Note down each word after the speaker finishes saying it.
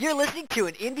You're listening to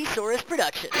an Indiesaurus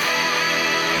production.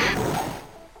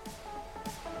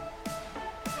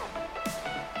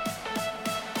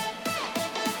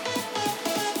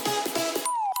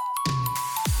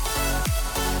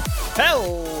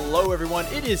 Hello, everyone.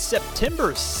 It is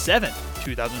September 7th,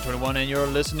 2021, and you're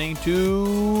listening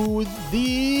to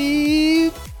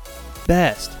the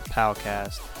Best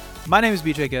Palcast. My name is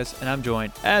BJ Guess, and I'm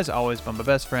joined, as always, by my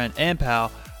best friend and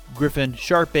pal, Griffin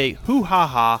Sharpbait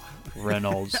Hoo-Ha-Ha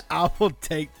Reynolds. I will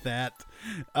take that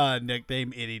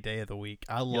nickname any day of the week.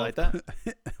 I love. You like that?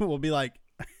 We'll be like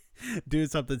doing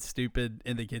something stupid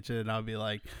in the kitchen, and I'll be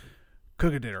like,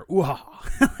 cooking dinner.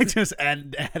 Ooh-ha-ha. Like just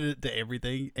add it to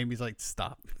everything. Amy's like,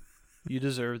 stop. You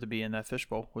deserve to be in that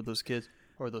fishbowl with those kids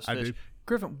or those I fish. do.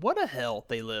 Griffin, what a hell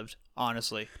they lived,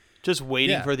 honestly. Just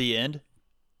waiting for the end.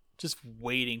 Just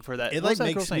waiting for that. It What was like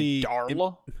that girl's name? makes me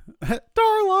Darla?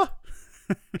 Darla.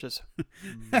 Just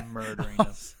murdering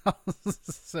them.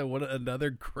 So another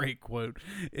great quote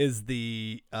is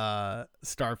the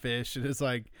starfish, and it's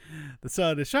like, the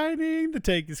sun is shining, the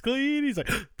tank is clean. He's like,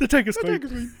 the tank is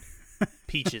clean.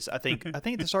 Peaches. I think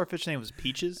the starfish name was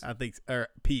Peaches. I think, or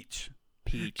Peach.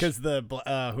 Because the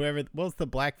whoever, what was the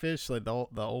blackfish, like the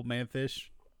old man fish?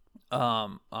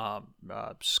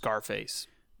 Scarface.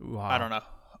 Wow. I don't know.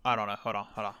 Hold on.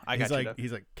 I got you.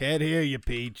 He's like, can't hear you,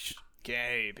 Peach.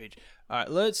 Can't hear you, Peach. All right,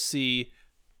 let's see.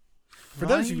 For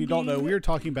those of you who don't know, we are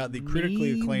talking about the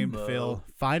critically acclaimed Nemo. film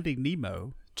Finding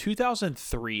Nemo.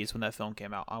 2003 is when that film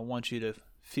came out. I want you to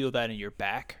feel that in your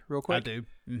back real quick. I do.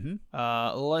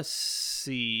 Mm-hmm. Let's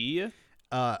see.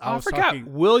 I forgot.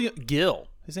 talking William Gill.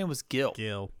 His name was Gill.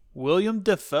 Gil. William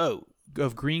Dafoe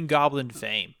of Green Goblin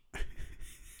fame.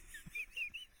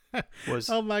 Was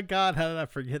Oh my God, how did I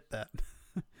forget that?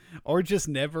 Or just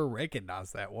never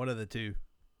recognize that. One of the two.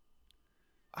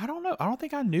 I don't know. I don't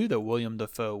think I knew that William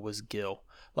Dafoe was Gill.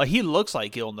 Like, he looks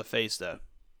like Gill in the face, though.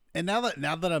 And now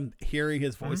that I'm hearing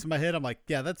his voice in my head, I'm like,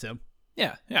 yeah, that's him.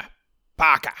 Yeah.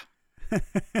 Parker.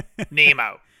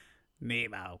 Nemo.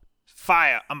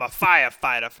 Fire. I'm a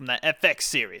firefighter from the FX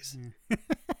series.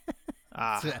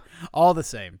 All the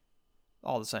same.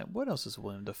 All the same. What else has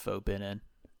William Dafoe been in?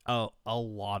 Oh, a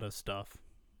lot of stuff.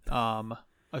 A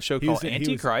show called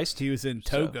Antichrist. He was in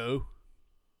Togo.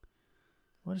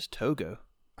 What is Togo?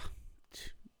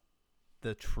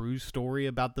 The true story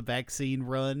about the vaccine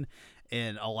run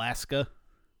in Alaska.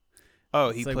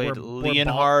 Oh, he like played where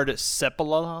Leonhard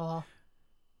Seppala.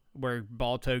 Where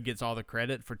Balto gets all the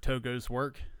credit for Togo's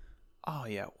work. Oh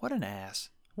yeah, what an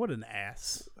ass. What an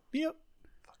ass. Yep.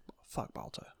 Fuck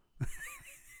Balto.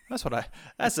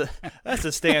 That's a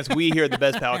stance we here at the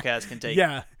Best Palcast can take.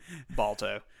 Yeah.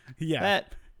 Balto. Yeah.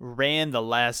 That ran the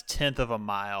last 1/10 of a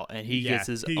mile, and he gets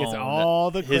his all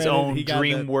the his credit. own He got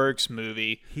DreamWorks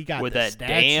movie he got with the that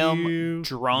statue. damn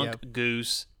drunk Yep.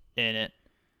 goose in it.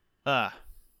 Yeah.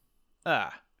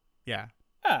 Did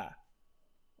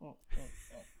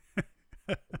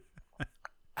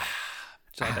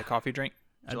you like that coffee drink?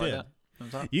 I like did. that?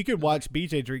 You can watch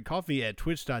BJ drink coffee at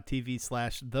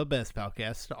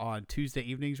twitch.tv/thebestpalcast on Tuesday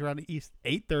evenings around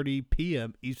 8:30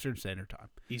 p.m. Eastern Standard Time.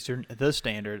 The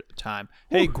Standard Time.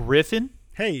 Hey, Griffin.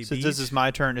 Hey, Since this is my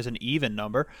turn as an even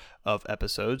number of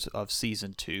episodes of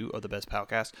season 2 of the Best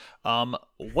Palcast,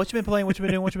 what you been playing? What you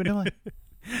been doing? What you been doing?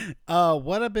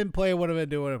 What I've been playing, what I've been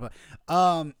doing,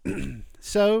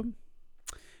 so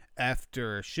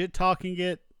after shit talking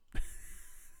it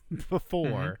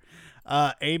before,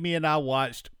 Amy and I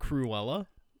watched Cruella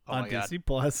on Disney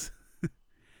Plus.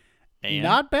 And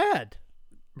not bad.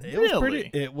 Really?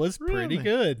 It was pretty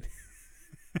good.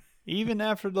 Even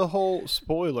after the whole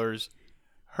spoilers,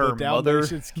 her The mother,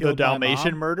 Dalmatians the killed my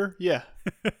Dalmatian mom? murder, yeah.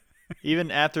 Even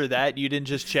after that, you didn't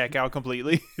just check out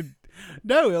completely.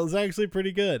 No, it was actually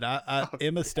pretty good.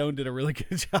 Emma Stone did a really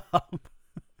good job.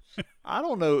 I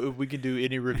don't know if we can do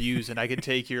any reviews and I can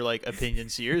take your opinion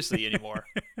seriously anymore.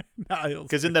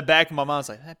 Because in the back of my mind, it's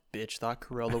like, that bitch thought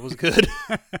Cruella was good.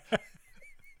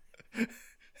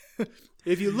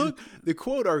 If you look, the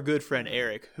quote our good friend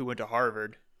Eric, who went to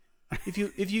Harvard, if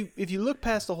you look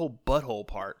past the whole butthole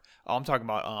part, I'm talking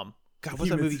about God,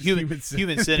 what's that movie?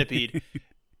 Human Centipede.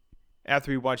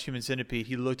 After we watched Human Centipede,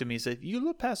 he looked at me and said, "You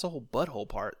look past the whole butthole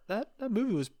part. That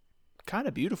movie was kind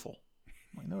of beautiful."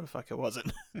 I'm like, no, the fuck it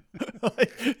wasn't.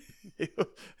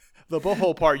 The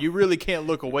butthole part, you really can't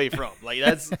look away from.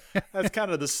 That's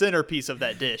kind of the centerpiece of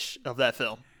that dish of that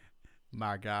film.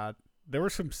 My God, there were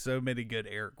so many good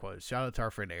Eric quotes. Shout out to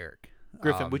our friend Eric.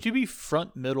 Griffin, would you be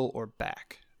front, middle, or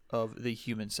back of the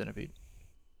Human Centipede?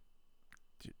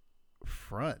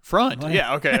 Front. Front.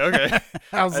 Yeah. Okay.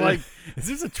 I was like, is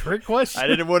this a trick question? I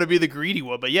didn't want to be the greedy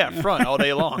one, but yeah, front all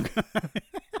day long.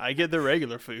 I get the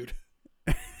regular food.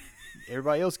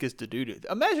 Everybody else gets the doo-doo.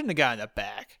 Imagine the guy in the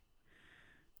back.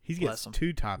 He gets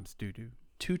 2 times doo-doo.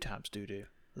 2 times doo-doo.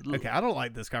 Okay, I don't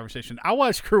like this conversation. I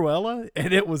watched Cruella,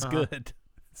 and it was good.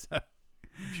 So,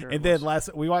 sure and then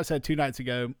we watched that 2 nights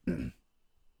ago.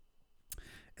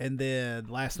 And then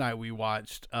last night we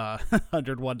watched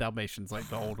 101 Dalmatians, like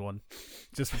the old one.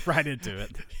 Just right into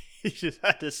it. You just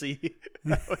had to see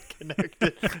how it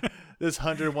connected. This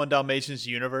 101 Dalmatians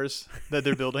universe that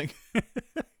they're building.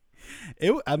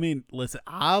 Listen,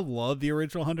 I love the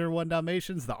original 101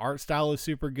 Dalmatians. The art style is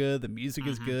super good. The music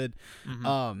is good.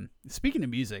 Speaking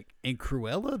of music, in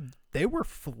Cruella, they were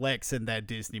flexing that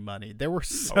Disney money. There were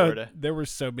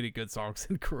so many good songs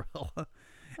in Cruella.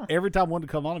 Every time one to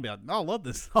come on and be like, I love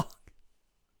this song.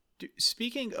 Dude,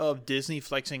 speaking of Disney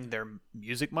flexing their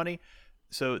music money,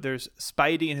 so there's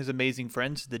Spidey and His Amazing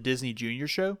Friends, the Disney Junior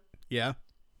show. Yeah.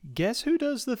 Guess who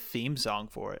does the theme song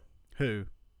for it? Who?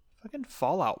 Fucking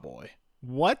Fall Out Boy.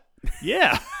 What?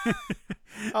 Yeah.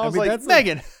 I was like,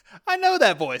 Megan, I know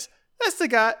that voice. That's the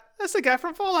guy. That's the guy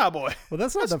from Fall Out Boy. Well,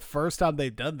 that's not the first time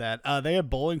they've done that. They had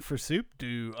Bowling for Soup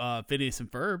do Phineas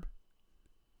and Ferb.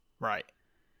 Right.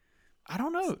 I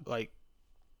don't know. Like,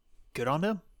 good on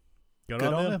them. Good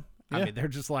on them. Yeah. I mean, they're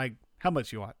just like, how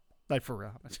much you want? Like, for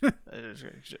real, how much?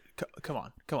 Come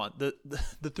on. The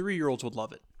 3-year-olds would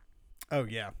love it. Oh,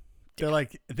 yeah. They're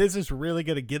like, this is really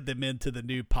going to get them into the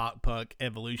new pop punk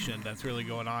evolution that's really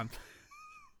going on.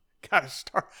 Gotta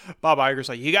start. Bob Iger's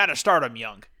like, you gotta start them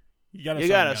young. You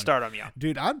gotta start them young.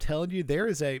 Dude, I'm telling you, there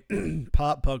is a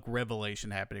pop punk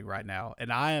revelation happening right now,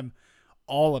 and I am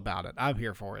all about it. I'm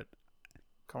here for it.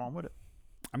 Come on with it.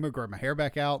 I'm going to grow my hair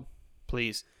back out.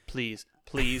 Please. Yes.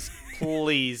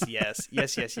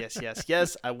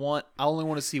 Yes. I only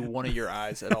want to see one of your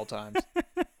eyes at all times. I'm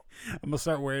going to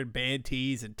start wearing band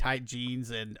tees and tight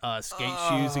jeans and skate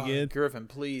shoes again. Griffin,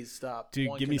 please stop.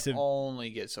 Dude, give me some. Only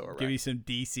get so erect. Give me some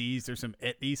DCs or some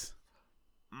Etnies.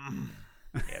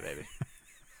 Yeah, baby.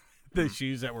 The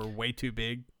shoes that were way too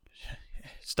big.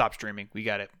 Stop streaming.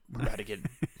 We're about to get.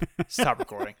 Stop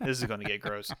recording. This is going to get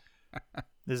gross.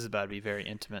 This is about to be very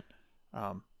intimate.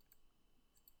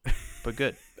 But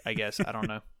good, I guess. I don't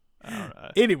know.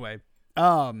 Anyway,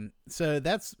 so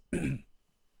that's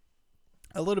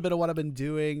a little bit of what I've been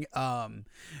doing.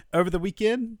 Over the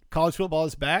weekend, college football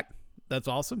is back. That's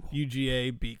awesome.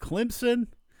 UGA beat Clemson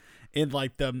in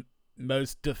like the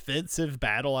most defensive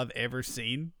battle I've ever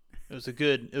seen. It was a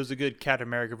good Captain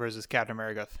America versus Captain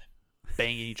America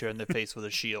banging each other in the face with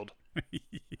a shield.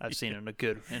 I've seen it in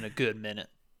a good minute.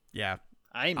 Yeah.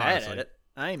 I ain't mad at it.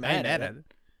 I ain't mad at it.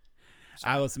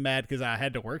 I was mad because I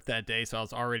had to work that day, so I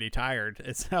was already tired.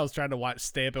 I was trying to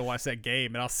stay up and watch that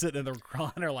game, and I was sitting in the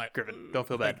recliner like, Griffin, don't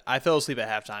feel bad. I fell asleep at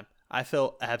halftime. I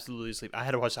fell absolutely asleep. I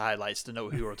had to watch the highlights to know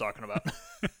who we were talking about.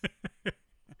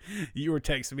 You were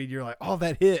texting me, and you're like, oh,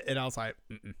 that hit. And I was like,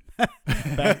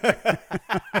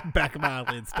 back of my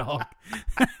eyelids, dog.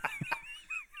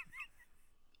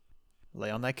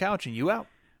 Lay on that couch and you out.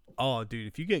 Oh, dude,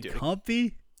 if you get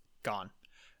comfy. Gone.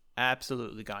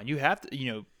 Absolutely gone. You have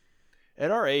to, at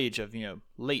our age of,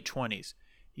 late 20s,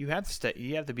 you have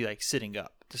to be like sitting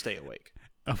up to stay awake.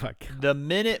 Oh my God. The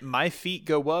minute my feet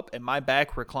go up and my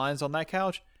back reclines on that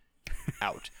couch,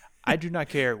 out. I do not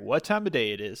care what time of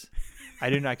day it is. I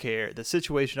do not care the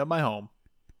situation of my home.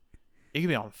 It can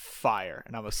be on fire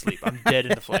and I'm asleep. I'm dead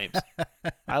in the flames.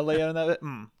 I lay on that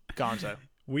gonzo.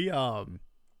 We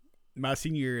my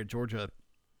senior year at Georgia,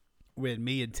 when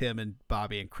me and Tim and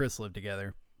Bobby and Chris lived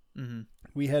together,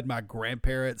 we had my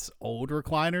grandparents' old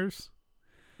recliners.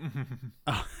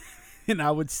 And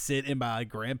I would sit in my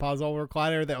grandpa's old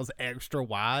recliner that was extra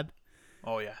wide.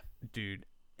 Oh, yeah. Dude,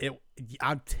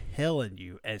 I'm telling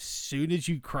you, as soon as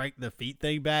you crank the feet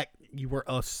thing back, you were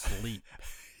asleep.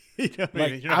 You're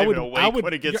not even awake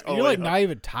when it gets You're like not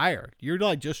even tired. You're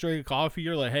like just drinking coffee.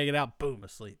 You're like hanging out, boom,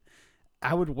 asleep.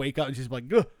 I would wake up and just be like,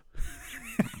 ugh.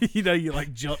 You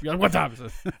like jump. You're like, what time is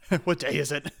it? What day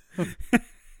is it?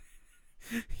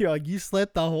 You're like, you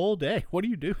slept the whole day. What are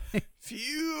you doing?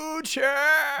 Future.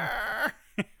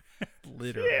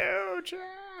 Literally. Future.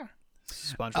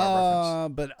 SpongeBob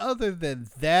reference. But other than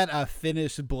that, I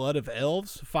finished Blood of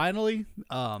Elves finally.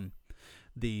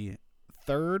 The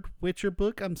third Witcher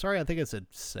book. I'm sorry, I think I said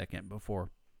second before.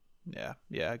 Yeah,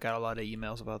 I got a lot of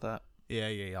emails about that. Yeah,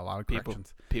 a lot of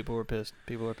corrections. People were pissed.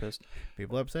 People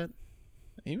upset.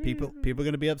 People are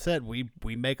gonna be upset. We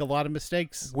make a lot of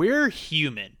mistakes. We're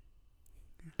human.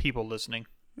 People listening.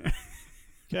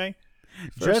 Okay.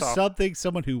 Just something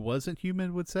someone who wasn't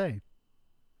human would say.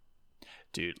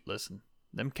 Dude, listen.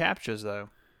 Them captchas, though,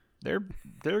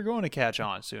 they're going to catch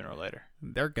on sooner or later.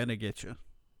 They're going to get you.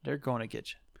 They're going to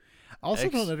get you. I also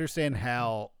don't understand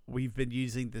how we've been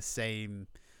using the same,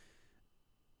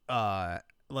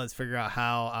 let's figure out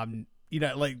how I'm,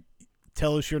 like,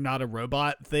 tell us you're not a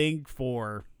robot thing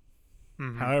for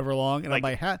however long. And I'm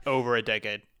like, over a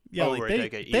decade. Yeah, over a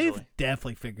decade easily. They've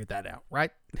definitely figured that out,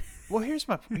 right? Well, here's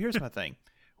my thing.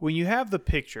 When you have the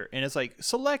picture and it's like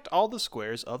select all the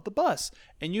squares of the bus,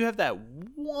 and you have that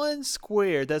one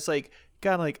square that's like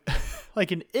got like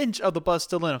like an inch of the bus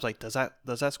still in. I was like, does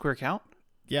that square count?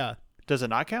 Yeah. Does it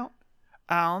not count?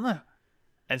 I don't know.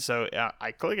 And so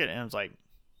I click it and I was like,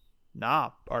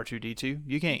 nah, R2D2,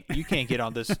 you can't get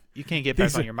on this. You can't get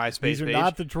back on your MySpace page. These are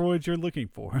not the droids you're looking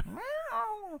for.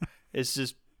 It's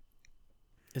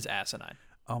asinine.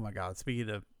 Oh my God! Speaking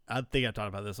of, I think I talked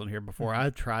about this on here before. I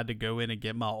tried to go in and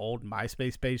get my old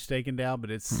MySpace page taken down,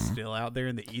 but it's still out there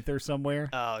in the ether somewhere.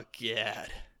 Oh God!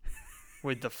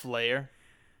 With the flare.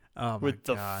 Oh my With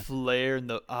the God. flare and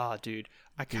the dude.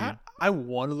 I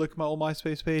want to look at my old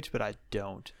MySpace page, but I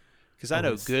don't, because I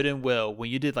know good and well when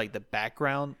you did like the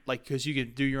background, like because you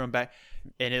could do your own back,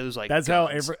 and it was like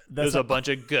there's a bunch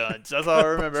of guns. That's all I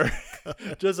remember.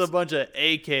 Just a bunch of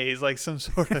AKs, like some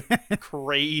sort of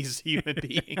crazed human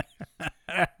being,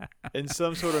 and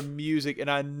some sort of music. And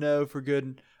I know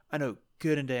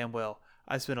good and damn well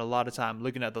I spent a lot of time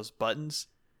looking at those buttons.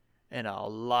 And a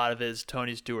lot of it is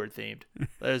Tony Stewart themed.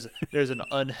 There's an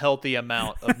unhealthy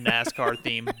amount of NASCAR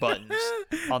themed buttons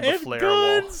on the flare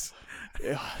guns.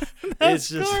 wall.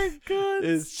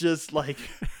 It's just like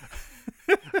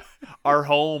our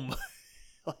home.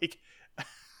 Like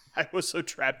I was so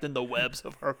trapped in the webs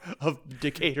of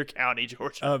Decatur County,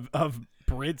 Georgia. Of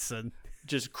Bridson.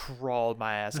 Just crawled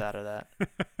my ass out of that.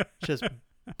 Just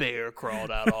bear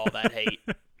crawled out all that hate.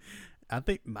 I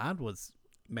think mine was.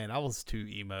 Man, I was too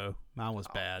emo. Mine was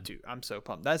bad. Dude, I'm so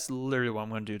pumped. That's literally what I'm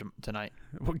going to do tonight.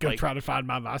 We'll go try to find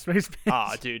my MySpace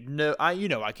page. Dude, no,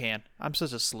 I can. I'm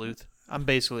such a sleuth. I'm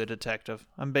basically a detective.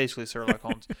 I'm basically Sherlock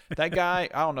Holmes. That guy,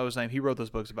 I don't know his name. He wrote those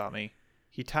books about me.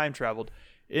 He time traveled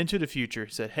into the future.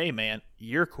 He said, "Hey, man,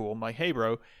 you're cool." I'm like, "Hey,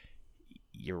 bro,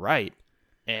 you're right."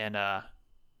 And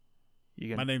you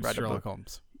can. My name's write Sherlock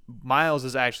Holmes. Miles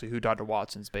is actually who Dr.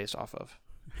 Watson's based off of.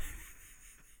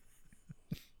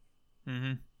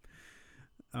 Mm-hmm.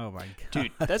 Oh my God,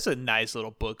 dude, that's a nice little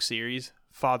book series.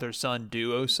 Father-son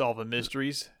duo solving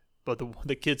mysteries, but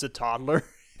the kid's a toddler.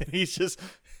 And he's just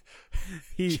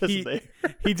there.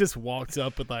 He just walks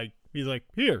up with he's like,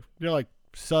 "Here." You're like,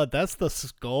 "Son, that's the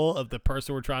skull of the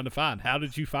person we're trying to find. How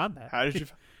did you find that?" How did you?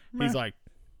 He's like,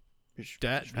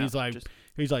 "Dad."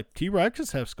 He's like,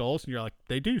 T-Rexes have skulls, and you're like,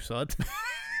 "They do, son."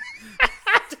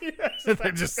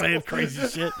 They're just saying crazy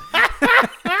shit.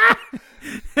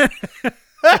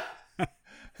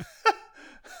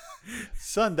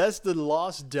 Son, that's the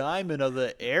lost diamond of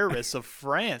the heiress of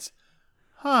France.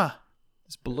 Huh.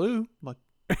 It's blue. I'm like,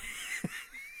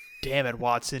 damn it,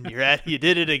 Watson. You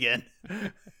did it again.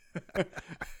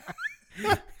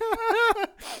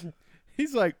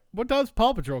 He's like, "What time's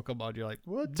Paw Patrol come on?" You're like,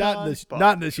 not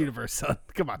in this universe, son.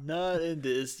 Come on. Not in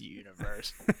this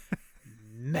universe.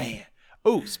 Man.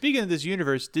 Oh, speaking of this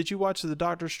universe, did you watch the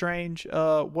Doctor Strange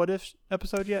What If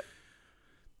episode yet?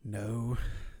 No.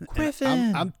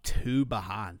 Griffin. I'm too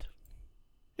behind.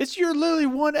 You're literally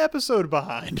one episode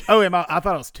behind. Oh, am I? I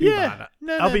thought I was two behind.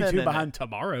 I'll be two behind No.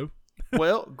 tomorrow.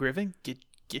 Well, Griffin, get,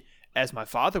 as my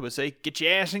father would say, get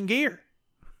your ass in gear.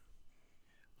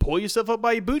 Pull yourself up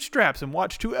by your bootstraps and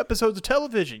watch 2 episodes of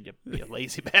television, you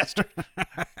lazy bastard.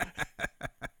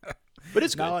 But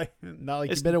it's good. Not like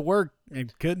you've been at work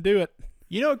and couldn't do it.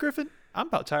 You know what, Griffin? I'm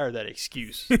about tired of that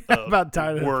excuse. I'm about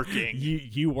tired of working.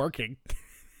 You working.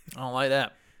 I don't like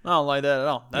that. I don't like that at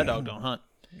all. That dog don't hunt.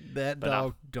 That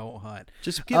dog don't hunt.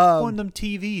 Just get one of them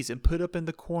TVs and put up in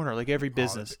the corner like every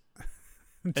business.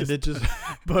 And then just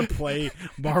but play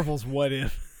Marvel's What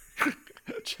If.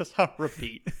 Just on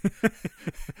repeat.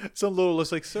 Some little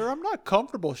looks like, "Sir, I'm not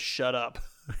comfortable." Shut up.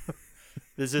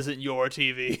 This isn't your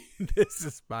TV. This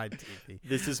is my TV.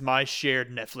 This is my shared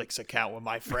Netflix account with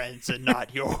my friends and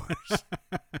not yours.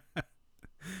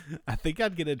 I think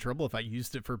I'd get in trouble if I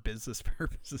used it for business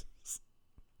purposes.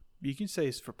 You can say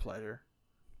it's for pleasure.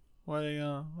 What are they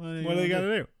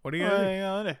gonna do? What are they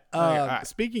gonna do?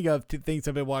 Speaking of things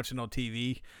I've been watching on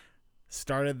TV,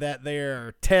 started that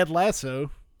there Ted Lasso.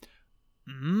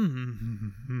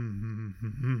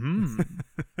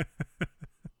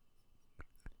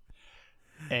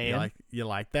 And you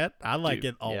like that? I like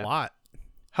it a lot.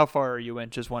 How far are you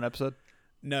in? Just one episode?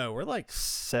 No, we're like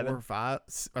 7 4 or 5.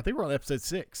 I think we're on episode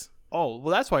 6. Oh,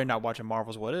 well, that's why you're not watching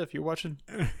Marvel's What If. You're watching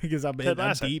because I'm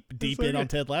deep in on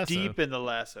Ted Lasso. Deep in the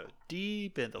lasso.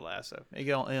 It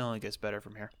only gets better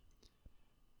from here.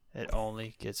 It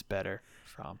only gets better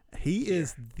from He here.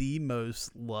 is the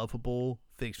most lovable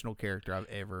fictional character I've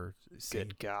ever seen.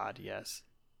 Good God, yes.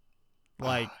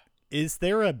 Like, is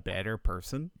there a better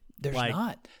person? There's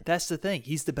not. That's the thing.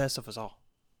 He's the best of us all.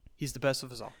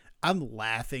 I'm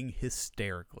laughing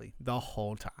hysterically the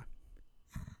whole time.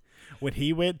 When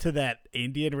he went to that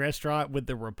Indian restaurant with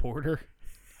the reporter,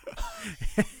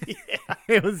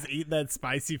 it was eating that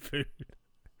spicy food.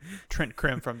 Trent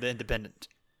Krim from The Independent.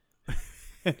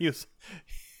 And he's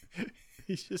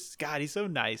just, God, he's so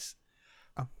nice.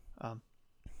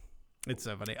 It's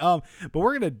so funny. But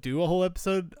we're gonna do a whole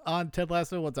episode on Ted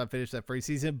Lasso once I finish that first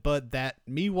season. But that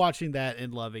me watching that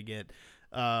and loving it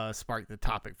sparked the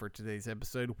topic for today's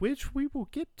episode, which we will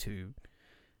get to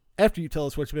after you tell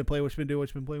us what you've been playing, what you've been doing,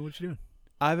 what you're doing.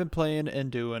 I've been playing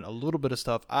and doing a little bit of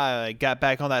stuff. I got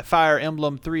back on that Fire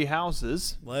Emblem 3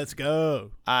 Houses. Let's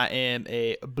go. I am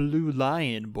a Blue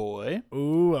Lion boy.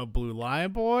 Ooh, a Blue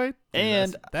Lion boy. Dude,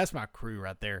 And that's my crew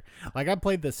right there. Like, I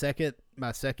played my second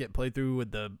playthrough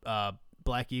with the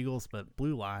Black Eagles, but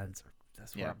Blue Lions,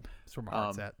 that's where my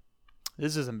heart's at.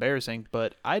 This is embarrassing,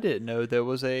 but I didn't know there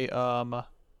was a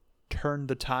turn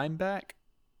the time back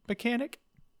mechanic.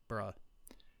 Bruh.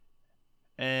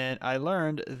 And I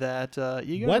learned that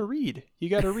you gotta read. You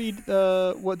gotta read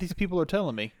what these people are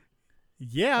telling me.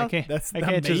 Yeah, I can't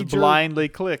major, just blindly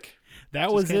click.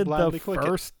 That was in the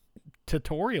first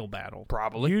tutorial battle.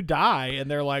 Probably. You die, and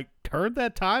they're like, turn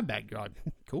that time back. You're like,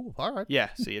 cool, all right. Yeah,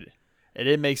 see, it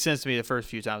didn't make sense to me the first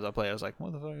few times I played. I was like,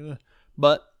 what the fuck is this?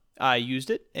 But I used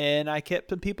it, and I kept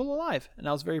the people alive, and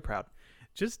I was very proud.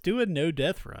 Just do a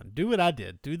no-death run. Do what I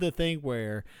did. Do the thing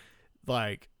where,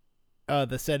 like,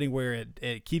 the setting where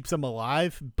it keeps them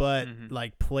alive, but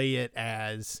like play it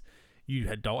as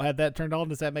you don't have that turned on.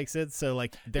 Does that make sense? So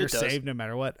like they're saved no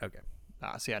matter what. Okay.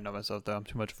 See, I know myself though. I'm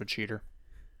too much of a cheater.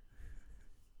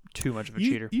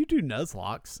 Cheater. You do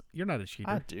Nuzlocks. You're not a cheater.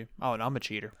 I do. Oh, no, I'm a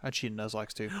cheater. I cheat in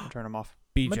Nuzlocks too. I turn them off.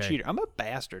 BJ. I'm a cheater. I'm a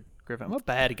bastard, Griffin. I'm a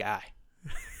bad guy.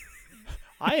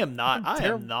 I am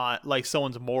not like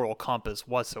someone's moral compass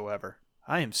whatsoever.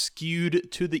 I am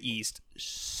skewed to the east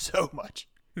so much.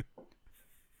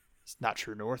 It's not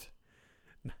true north.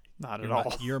 Not at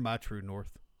all. You're my true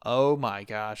north. Oh my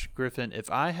gosh, Griffin, if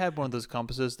I had one of those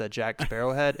compasses that Jack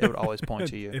Sparrow had, it would always point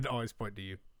to you. It'd always point to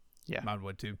you. Yeah. Mine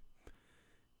would too.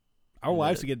 Our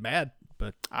wives would get mad,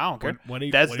 but I don't care.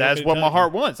 That's what my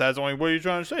heart wants. That's only what you're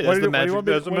trying to say. That's the magic. What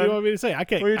do you want me to say? I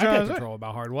can't control what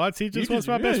my heart wants. He just wants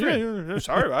my best friend. Yeah.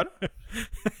 Sorry about it.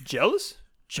 Jealous?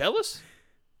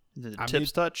 The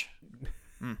tips touch?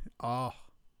 Oh,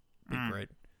 be great.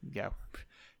 Yeah.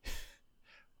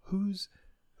 Whose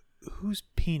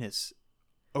penis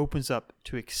opens up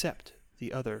to accept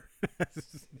the other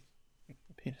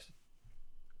penis?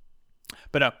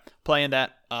 But no, playing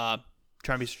that, trying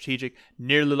to be strategic.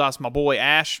 Nearly lost my boy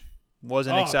Ash.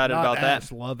 Wasn't excited about Ash.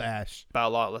 that. Love Ash.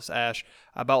 About lost Ash.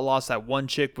 I about lost that one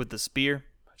chick with the spear.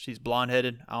 She's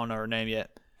blonde-headed. I don't know her name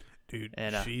yet. Dude,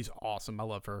 and she's awesome. I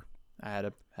love her. I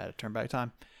had to turn back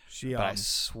time. But I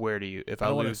swear to you, if I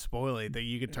don't want to lose, spoil it, that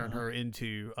you could turn her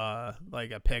into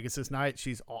like a Pegasus Knight.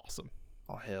 She's awesome.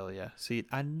 Oh hell yeah! See,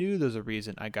 I knew there's a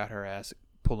reason I got her ass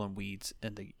pulling weeds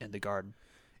in the garden.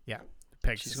 Yeah,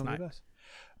 Pegasus Knight.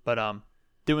 But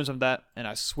doing some of that, and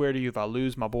I swear to you, if I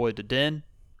lose my boy the Den,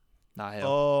 not him.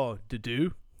 Oh, the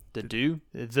dude, yeah, dude.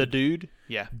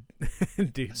 I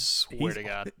swear to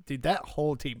God, dude, that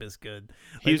whole team is good.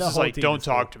 He was just like, "Don't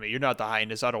talk to me. You're not the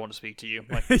highness. I don't want to speak to you."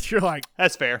 Like, you're like,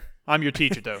 that's fair. I'm your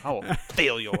teacher, though. I will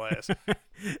fail your ass.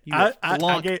 You will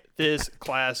flunk this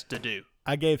class to do.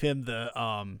 I gave him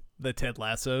the Ted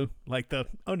Lasso, like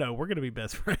oh no, we're gonna be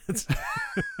best friends,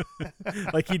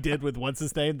 like he did with what's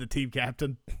his name, the team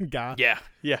captain guy. Yeah.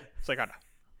 It's like, I know,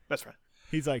 best friend.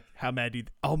 He's like, how mad do you?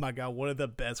 Oh my God, one of the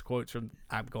best quotes from.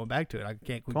 I'm going back to it. I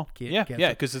can't. Yeah,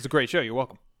 because it's a great show. You're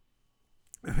welcome.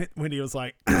 When he was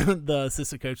like, the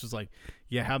assistant coach was like,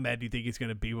 "Yeah, how mad do you think he's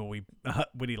gonna be when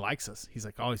he likes us?" He's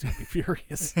like, "Oh, he's gonna be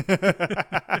furious."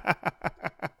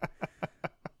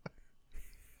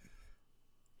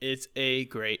 It's a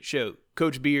great show.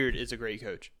 Coach Beard is a great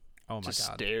coach. Oh my God.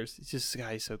 Stares. He's just, this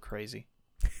guy's so crazy.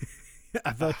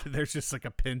 I feel like there's just like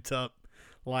a pent up,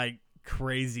 like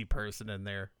crazy person in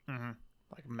there. Mm-hmm.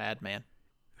 Like a madman.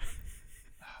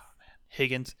 Oh man.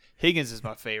 Higgins is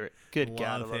my favorite. Good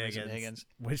God, I love Higgins.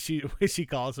 When she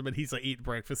calls him and he's like eating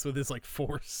breakfast with his like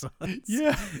 4 sons.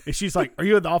 Yeah. And she's like, "Are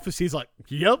you in the office?" He's like,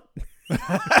 "Yep."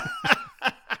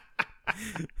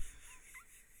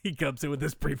 He comes in with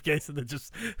his briefcase and then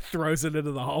just throws it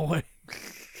into the hallway.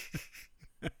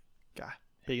 God,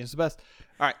 Higgins the best.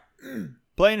 All right.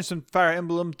 Playing some Fire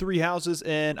Emblem 3 Houses,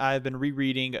 and I've been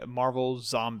rereading Marvel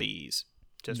Zombies.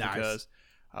 Just because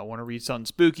I want to read something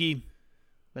spooky,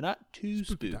 but not too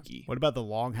spooky. What about The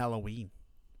Long Halloween?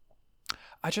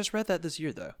 I just read that this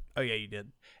year, though. Oh, yeah, you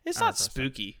did. It's not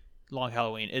spooky, Long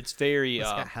Halloween. It's very... It's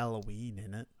got Halloween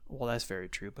in it. Well, that's very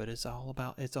true, but it's all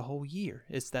about... It's a whole year.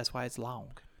 That's why it's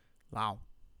long. Wow.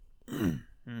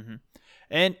 Mm-hmm.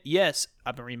 And yes,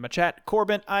 I've been reading my chat.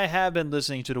 Corbin, I have been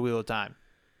listening to The Wheel of Time.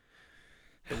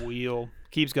 The wheel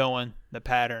keeps going. The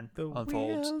pattern unfolds.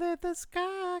 The wheel in the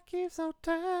sky keeps on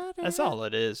turning. That's all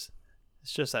it is.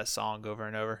 It's just that song over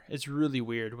and over. It's really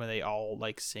weird when they all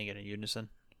like sing it in unison.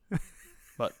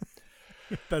 But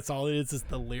that's all it is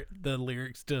the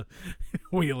lyrics to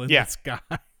Wheel in the Sky.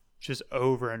 Just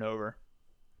over and over.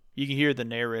 You can hear the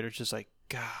narrator just like,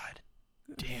 God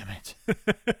damn it.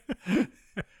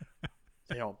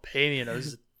 They don't pay me enough. This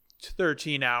is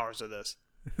 13 hours of this.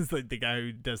 It's like the guy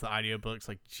who does the audiobooks,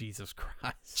 like, Jesus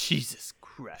Christ. Jesus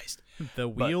Christ. The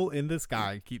wheel in the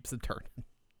sky keeps it turning. I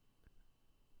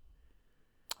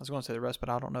was going to say the rest, but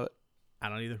I don't know it. I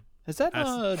don't either. Is that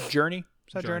Journey?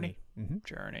 Is that Journey? Mm-hmm.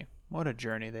 Journey. What a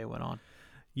journey they went on.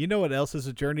 You know what else is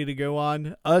a journey to go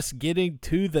on? Us getting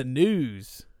to the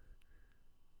news.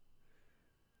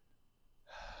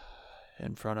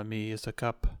 In front of me is a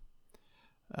cup.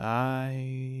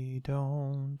 I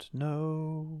don't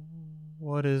know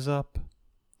what is up.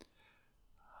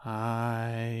 I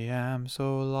am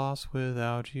so lost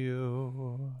without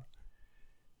you,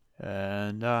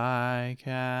 and I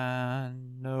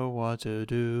can't know what to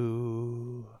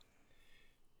do.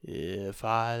 If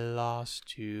I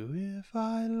lost you, if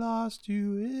I lost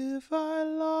you, if I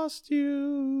lost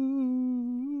you.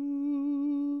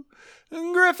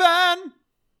 Griffin!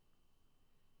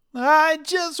 I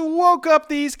just woke up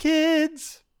these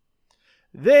kids.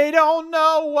 They don't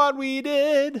know what we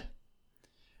did.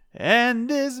 And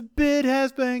this bit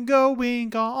has been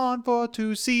going on for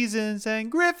 2 seasons.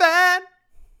 And Griffin,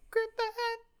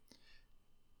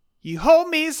 you hold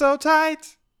me so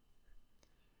tight.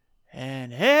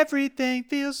 And everything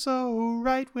feels so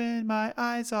right when my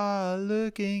eyes are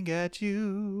looking at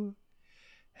you.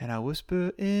 And I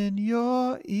whisper in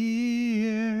your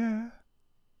ear,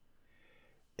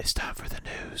 it's time for the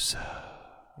news.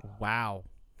 Wow.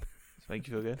 Does that make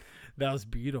you feel good? That was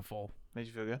beautiful. Made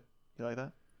you feel good? You like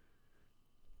that?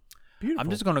 Beautiful. I'm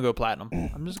just going to go platinum.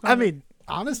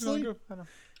 Honestly,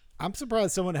 I'm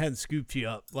surprised someone hadn't scooped you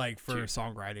up, like, for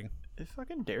songwriting. If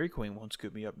fucking Dairy Queen won't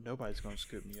scoop me up, nobody's going to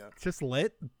scoop me up. Just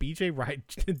let BJ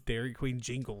write Dairy Queen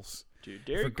jingles. Dude,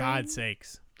 Dairy Queen. God's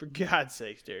sakes. For God's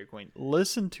sakes, Dairy Queen.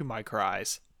 Listen to my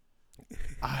cries.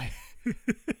 I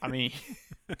mean...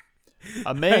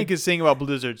 A man can sing about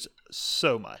blizzards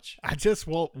so much. I just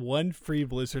want one free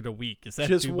blizzard a week. Is that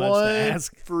just too much to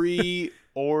ask? Free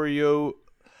Oreo.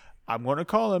 I'm going to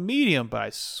call it a medium, but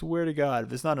I swear to God,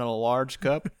 if it's not in a large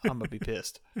cup, I'm going to be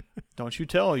pissed. Don't you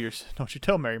tell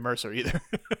Mary Mercer either.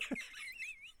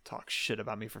 Talk shit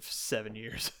about me for 7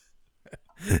 years.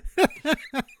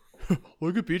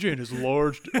 Look at PJ and his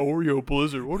large Oreo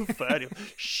blizzard. What a fatty.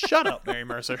 Shut up, Mary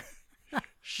Mercer.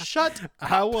 Shut.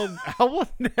 I will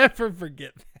never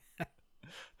forget that.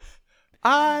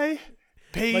 I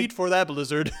paid for that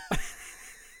blizzard.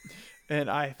 And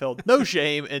I felt no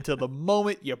shame until the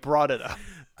moment you brought it up.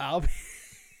 I'll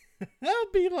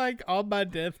be like on my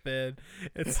deathbed.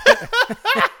 And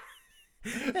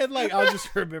like I'll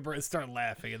just remember and start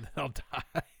laughing and then I'll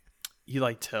die. You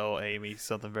like tell Amy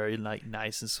something very like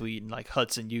nice and sweet, and like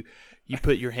Hudson, you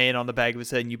put your hand on the back of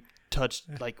his head and you touch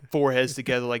like foreheads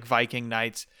together like Viking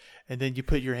knights, and then you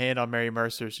put your hand on Mary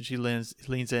Mercer's and she leans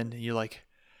in and you're like,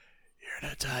 "You're in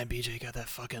that time BJ got that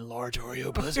fucking large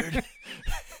Oreo blizzard."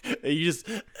 And you just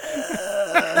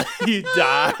you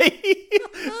die.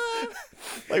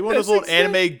 Like one of those little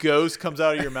anime ghosts comes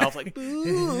out of your mouth like,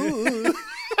 "Ooh."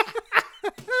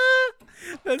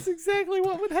 That's exactly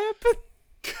what would happen.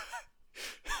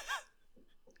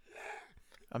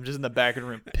 I'm just in the back of the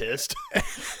room pissed. Like,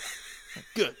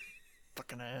 good.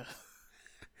 Fucking ass.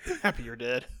 Happy you're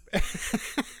dead.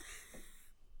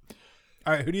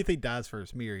 All right, who do you think dies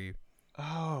first, me or you?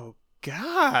 Oh,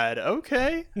 God.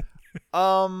 Okay.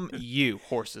 You.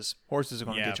 Horses. Horses are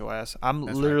going to get your ass. I'm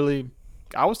literally... Right.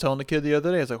 I was telling the kid the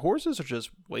other day, I was like, horses are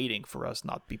just waiting for us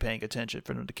not to be paying attention,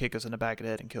 for them to kick us in the back of the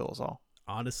head and kill us all.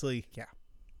 Honestly, yeah.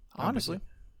 Honestly.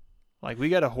 Like, we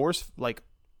got a horse, like...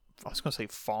 I was going to say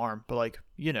farm, but like,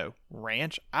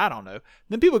 ranch. I don't know.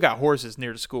 Then people got horses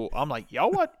near the school. I'm like,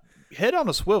 y'all what? Head on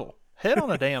a swivel. Head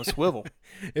on a damn swivel.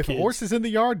 If kids. a horse is in the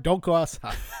yard, don't go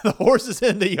outside. The horse is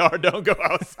in the yard. Don't go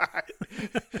outside.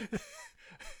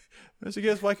 Mr.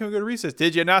 Guest, why can't we go to recess?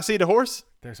 Did you not see the horse?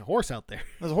 There's a horse out there.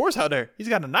 There's a horse out there. He's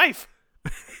got a knife.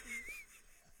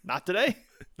 Not today.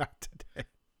 Not today.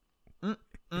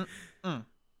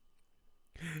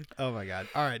 Oh my God.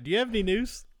 All right. Do you have any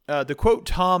news? The quote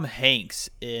Tom Hanks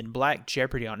in Black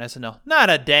Jeopardy on SNL. Not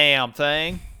a damn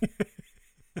thing.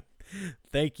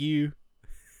 Thank you.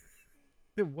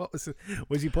 What was it?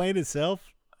 Was he playing himself?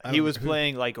 He was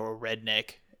playing like a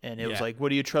redneck, and it was like, what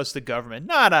do you trust the government?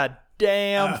 Not a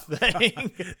damn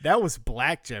thing. That was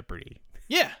Black Jeopardy.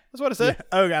 Yeah, that's what I said. Yeah.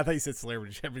 Oh, I thought you said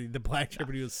Celebrity Jeopardy. The Black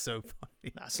Jeopardy was so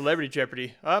funny. Nah, Celebrity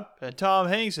Jeopardy. Up, and Tom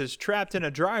Hanks is trapped in a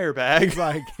dryer bag.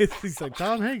 He's like,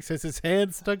 Tom Hanks has his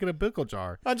hand stuck in a pickle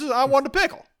jar. I want the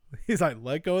pickle. He's like,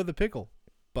 let go of the pickle,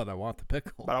 but I want the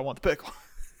pickle. But I want the pickle.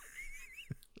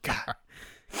 God,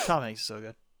 Tom Hanks is so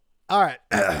good. All right,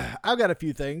 I've got a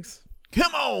few things.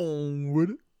 Come on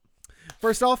with it.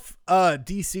 First off,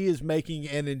 DC is making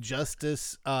an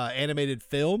Injustice animated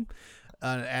film,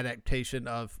 an adaptation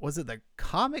of, was it the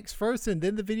comics first and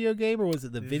then the video game, or was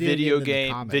it the video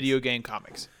game? Video game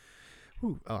comics.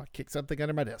 Ooh, I kicked something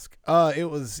under my desk. It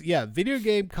was video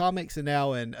game comics and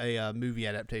now a movie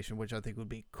adaptation, which I think would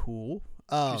be cool.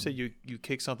 You said you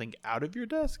kicked something out of your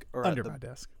desk or under my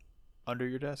desk? Under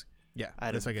your desk. Yeah, I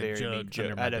had a very mean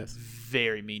joke. I had a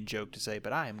very mean joke to say,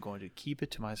 but I am going to keep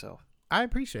it to myself. I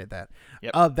appreciate that.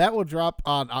 Yep. That will drop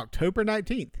on October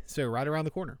 19th, so right around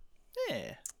the corner.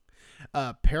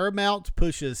 Yeah. Paramount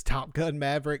pushes Top Gun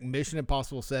Maverick, Mission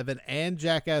Impossible 7, and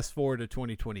Jackass 4 to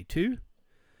 2022.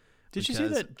 Did you see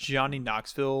that Johnny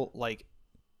Knoxville, I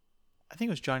think it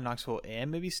was Johnny Knoxville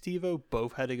and maybe Steve-O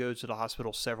both had to go to the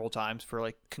hospital several times for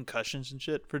concussions and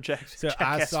shit for Jackass. So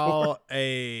I saw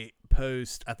a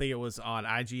post, I think it was on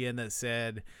IGN, that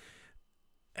said,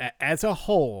 as a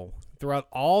whole, throughout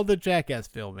all the Jackass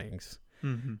filmings,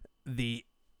 the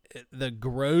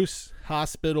gross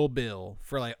hospital bill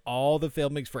for all the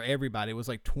filmings for everybody was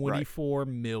 $24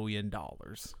 million.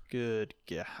 Good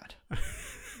God.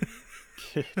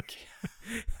 Good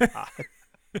God.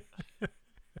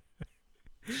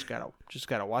 Just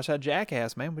gotta watch that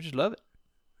Jackass, man. We just love it.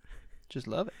 Just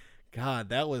love it. God,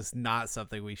 that was not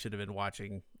something we should have been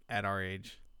watching at our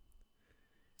age.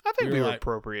 I think we were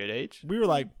appropriate age. We were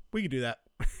like, we could do that.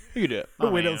 We could do it.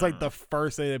 When it was the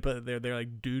first thing they put there, they're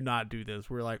like, do not do this.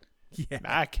 We're like, yeah.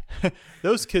 Mac.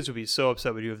 Those kids would be so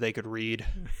upset with you if they could read.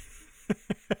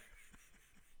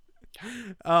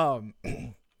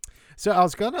 So I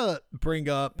was gonna bring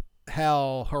up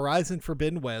how Horizon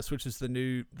Forbidden West, which is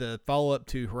the follow up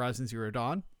to Horizon Zero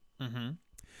Dawn.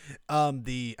 I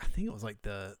think it was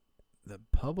the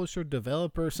publisher,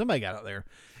 developer, somebody got out there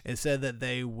and said that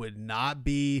they would not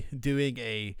be doing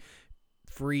a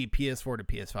free PS4 to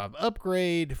PS5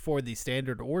 upgrade for the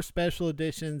standard or special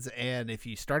editions, and if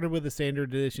you started with the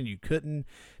standard edition, you couldn't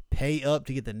pay up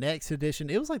to get the next edition.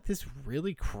 It was this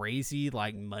really crazy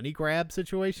money grab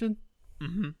situation.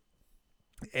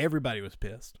 Everybody was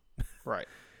pissed, right?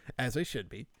 As they should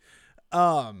be.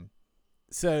 So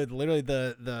literally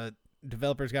the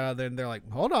developers got out there and they're like,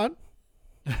 hold on.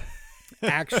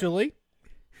 Actually,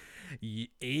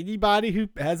 anybody who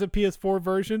has a PS4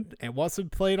 version and wants to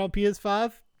play it on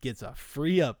PS5 gets a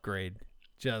free upgrade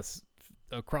just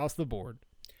across the board.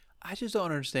 I just don't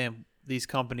understand these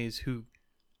companies who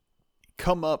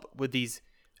come up with these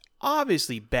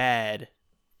obviously bad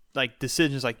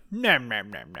decisions no,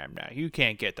 you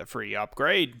can't get the free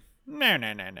upgrade. No.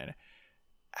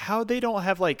 How they don't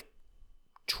have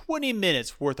 20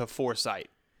 minutes worth of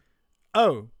foresight.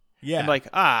 Oh, yeah.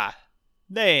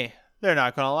 And they're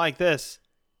not gonna like this.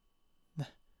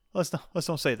 Let's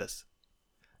don't say this.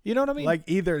 You know what I mean?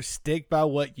 Either stick by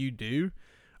what you do,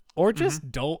 or just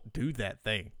don't do that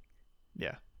thing.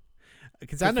 Yeah.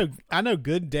 Because I know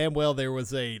good and damn well there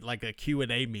was a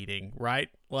Q&A meeting, right?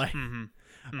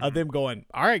 Of them going,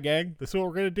 all right, gang, this is what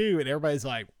we're gonna do, and everybody's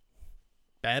like,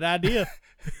 bad idea.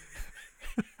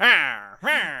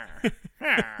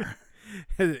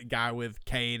 Guy with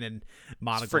cane and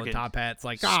monocle and top hats,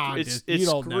 you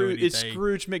don't know anything. It's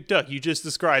Scrooge McDuck. You just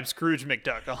described Scrooge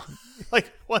McDuck.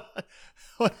 What?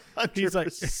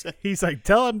 He's like,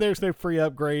 tell him there's no free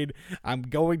upgrade. I'm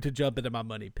going to jump into my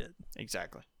money pit.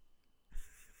 Exactly.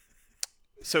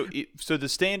 So the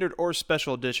standard or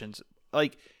special editions,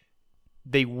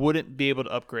 they wouldn't be able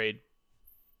to upgrade,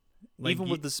 even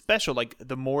with the special,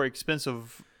 the more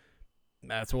expensive.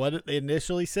 That's what it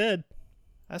initially said.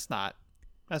 That's not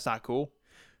cool.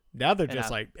 Now they're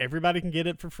just everybody can get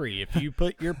it for free. If you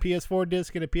put your PS4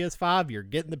 disc in a PS5, you're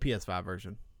getting the PS5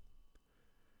 version.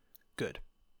 Good.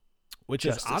 Which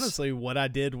is honestly what I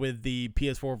did with the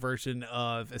PS4 version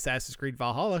of Assassin's Creed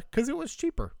Valhalla because it was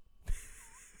cheaper.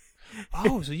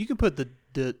 Oh, so you can put the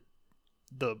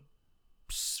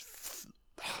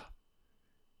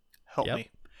help me.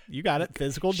 You got it.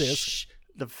 Physical disc.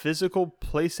 The physical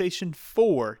PlayStation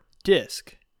 4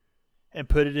 disc and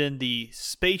put it in the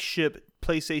spaceship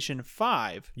PlayStation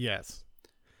 5. Yes.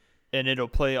 And it'll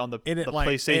play on the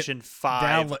PlayStation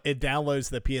 5. It downloads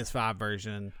the PS5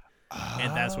 version,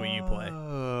 and that's what you play.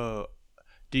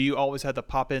 Do you always have to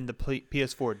pop in the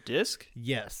PS4 disc?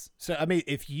 Yes. So, I mean,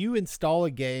 if you install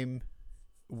a game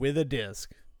with a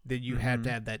disc, then you have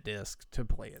to have that disc to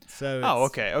play it. So,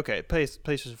 okay.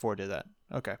 PlayStation 4 did that.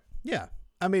 Okay. Yeah.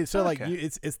 I mean, so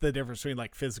it's the difference between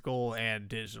like physical and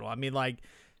digital. I mean, like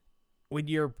when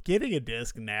you're getting a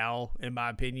disc now, in my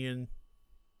opinion,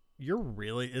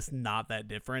 it's not that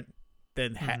different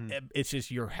than it's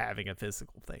just you're having a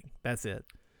physical thing. That's it.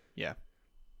 Yeah.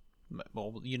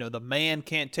 Well, the man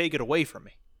can't take it away from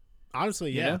me.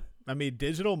 Honestly, yeah. You know? I mean,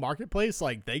 digital marketplace,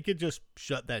 like they could just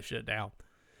shut that shit down,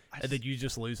 and then you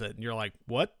just lose it, and you're like,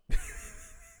 what?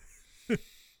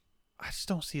 I just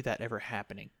don't see that ever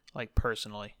happening. Like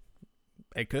personally,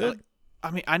 it could.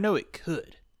 I mean, I know it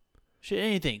could. Shit,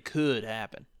 anything could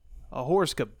happen. A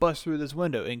horse could bust through this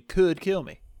window and could kill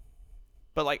me.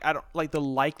 But like, I don't like the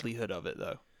likelihood of it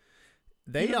though.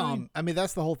 They I mean,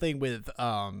 that's the whole thing with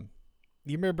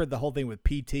you remember the whole thing with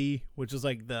PT, which is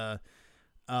like the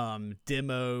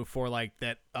demo for like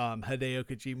that Hideo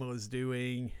Kojima was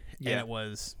doing, and it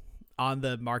was on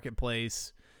the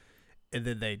marketplace, and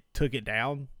then they took it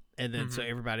down, and then so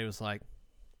everybody was like,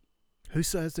 who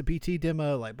says the PT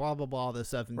demo, like blah blah blah, this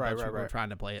stuff, and people were trying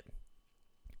to play it.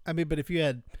 I mean, but if you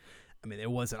had, I mean, it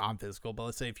wasn't on physical, but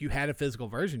let's say if you had a physical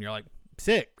version, you're like,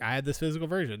 sick, I had this physical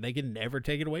version. They can never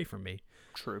take it away from me.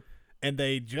 True. And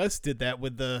they just did that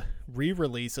with the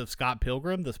re-release of Scott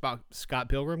Pilgrim, the Scott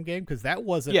Pilgrim game, because that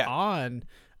wasn't on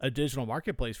a digital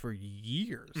marketplace for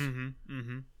years.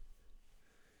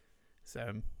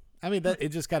 So, I mean, it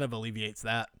just kind of alleviates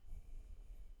that.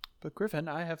 But Griffin,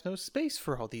 I have no space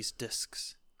for all these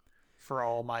discs for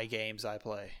all my games I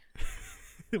play.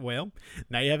 Well,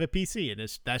 now you have a PC, and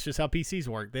that's just how PCs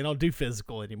work. They don't do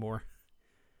physical anymore.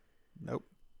 Nope.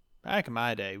 Back in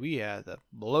my day, we had to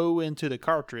blow into the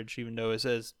cartridge, even though it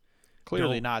says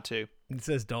clearly not to. It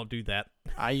says don't do that.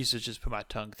 I used to just put my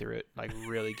tongue through it, like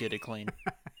really get it clean.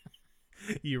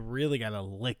 You really gotta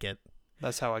lick it.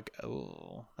 That's how I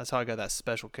got that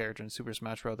special character in Super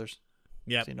Smash Brothers.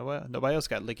 Yeah. You know what? Nobody else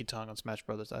got licky tongue on Smash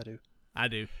Brothers. I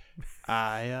do.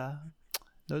 I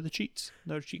know the cheats.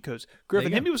 Know the cheat codes.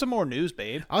 Griffin, hit me with some more news,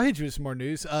 babe. I'll hit you with some more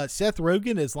news. Seth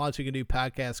Rogen is launching a new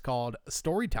podcast called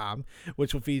Storytime,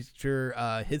 which will feature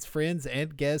his friends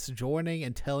and guests joining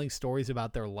and telling stories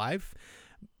about their life,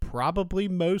 probably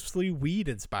mostly weed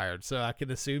inspired. So I can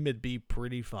assume it'd be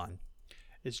pretty fun.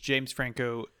 Is James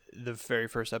Franco the very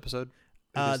first episode?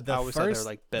 I always thought they were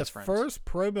like best friends. The first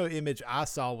promo image I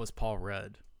saw was Paul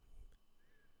Rudd.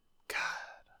 God.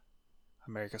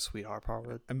 America's sweetheart, Paul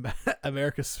Rudd.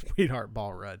 America's sweetheart,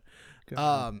 Paul Rudd.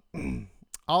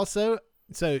 Also,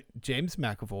 so James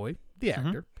McAvoy, the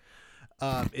actor,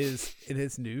 is in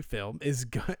his new film is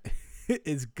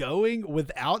going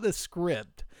without a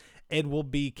script and will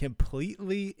be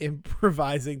completely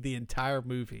improvising the entire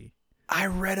movie. I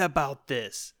read about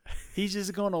this. He's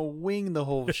just gonna wing the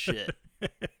whole shit.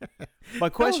 My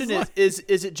question is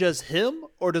it just him,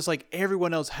 or does like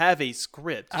everyone else have a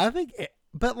script? I think.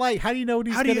 But, like, how do you know what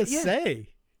he's going to say?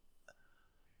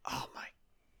 Oh, my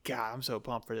God. I'm so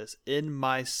pumped for this. In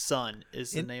My Son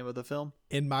is the name of the film?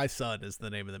 In My Son is the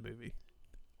name of the movie.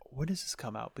 When does this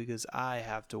come out? Because I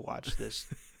have to watch this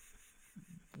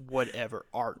whatever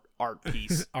art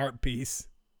piece. Art piece.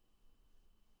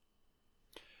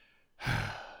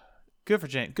 Good for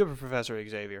James. Good for Professor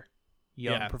Xavier.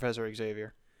 Young Professor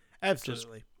Xavier.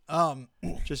 Absolutely.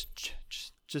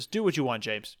 Just do what you want,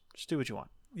 James. Just do what you want.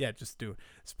 Yeah, just do it.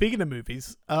 Speaking of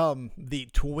movies, the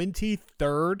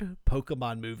 23rd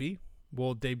Pokemon movie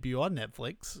will debut on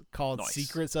Netflix called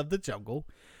Secrets of the Jungle,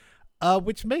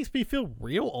 which makes me feel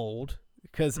real old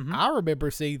because I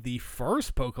remember seeing the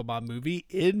first Pokemon movie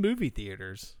in movie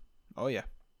theaters. Oh, yeah.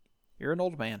 You're an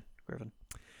old man, Griffin.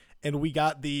 And we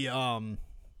got the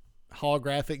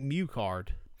holographic Mew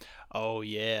card. Oh,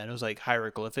 yeah. And it was like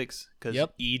hieroglyphics because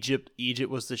Egypt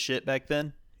was the shit back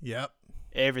then. Yep.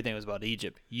 Everything was about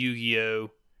Egypt. Yu-Gi-Oh!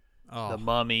 The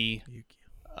Mummy.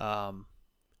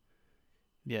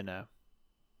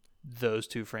 Those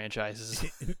two franchises.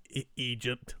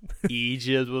 Egypt.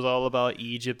 Egypt was all about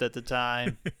Egypt at the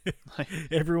time.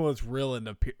 Everyone was real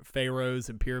into pharaohs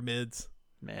and pyramids.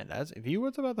 Man, if you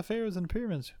was about the pharaohs and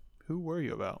pyramids, Who were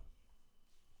you about?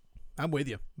 I'm with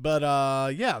you. But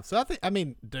yeah, so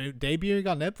debuting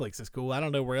on Netflix is cool. I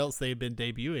don't know where else they've been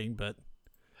debuting, but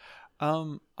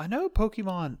I know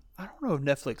Pokemon. I don't know if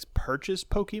Netflix purchased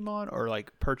Pokemon or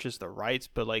like purchased the rights,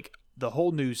 but like the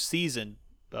whole new season,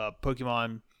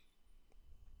 Pokemon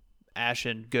Ash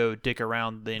and Go Dick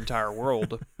Around the Entire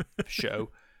World show,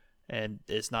 and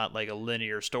it's not like a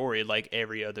linear story like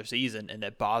every other season, and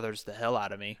it bothers the hell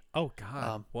out of me. Oh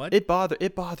God, what? It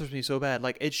bothers me so bad.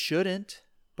 Like it shouldn't,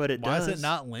 but it does. Why is it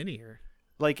not linear?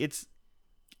 Like it's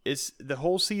the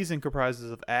whole season comprises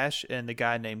of Ash and the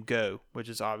guy named Go, which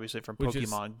is obviously from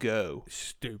Pokemon Go.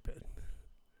 Stupid.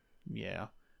 Yeah.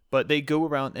 But they go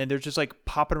around and they're just like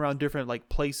popping around different like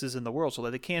places in the world. So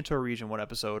like the Kanto region one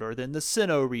episode, or then the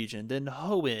Sinnoh region, then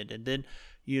Hoenn, and then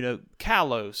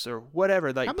Kalos or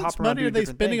whatever. Like how much popping around money are they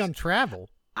spending things on travel?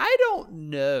 I don't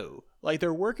know. Like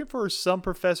they're working for some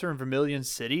professor in Vermilion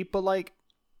City, but like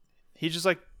he's just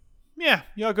like, yeah,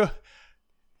 y'all go,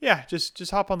 yeah,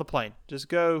 just hop on the plane, just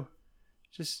go,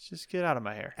 just get out of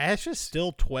my hair. Ash is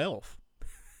still 12.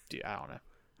 Dude, I don't know.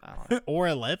 Or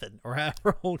 11, or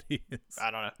however old he is.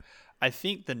 I don't know. I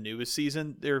think the newest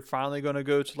season, they're finally going to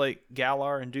go to like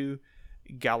Galar and do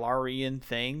Galarian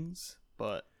things,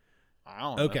 but I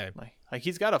don't know. Okay. Like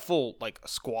he's got a full like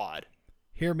squad.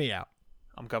 Hear me out.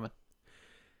 I'm coming.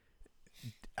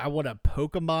 I want a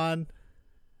Pokemon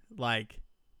like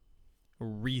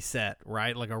reset,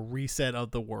 right? Like a reset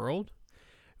of the world,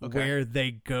 where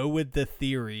they go with the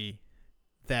theory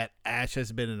that Ash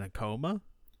has been in a coma.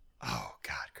 Oh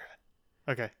God,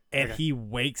 good. Okay. And he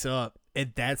wakes up,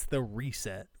 and that's the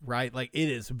reset, right? Like it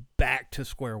is back to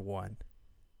square one.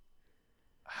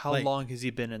 How long has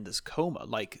he been in this coma?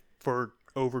 Like for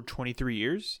over 23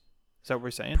 years? Is that what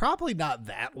we're saying? Probably not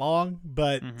that long,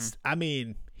 but I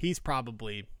mean, he's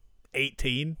probably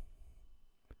 18.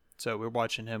 So we're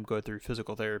watching him go through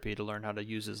physical therapy to learn how to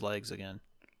use his legs again.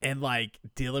 And like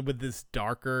dealing with this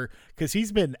darker, because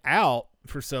he's been out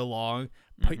for so long.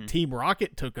 Team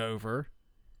Rocket took over.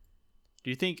 Do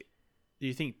you think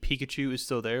Pikachu is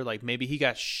still there? Like maybe he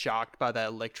got shocked by that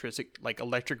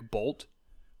electric bolt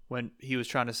when he was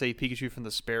trying to save Pikachu from the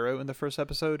Sparrow in the first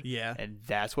episode. Yeah. And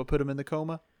that's what put him in the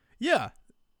coma? Yeah.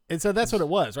 And so that's what it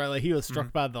was, right? Like he was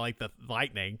struck by the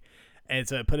lightning, and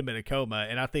so it put him in a coma.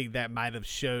 And I think that might have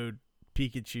showed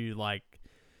Pikachu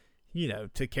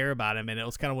to care about him. And it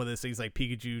was kind of one of those things like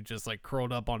Pikachu just like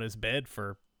curled up on his bed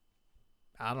for,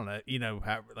 I don't know,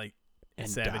 how like and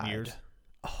 7 died. years.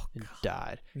 Oh, and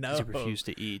died. No. He refused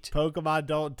to eat. Pokemon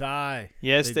don't die.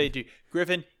 Yes, they do.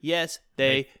 Griffin, yes,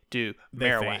 they do.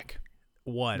 Marowak.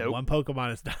 One Nope. One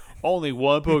Pokemon is done. Only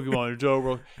one Pokemon in the entire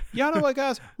world. Y'all know what,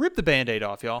 guys? Rip the Band-Aid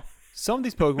off, y'all. Some of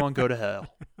these Pokemon go to hell.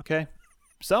 Okay?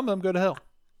 Some of them go to hell.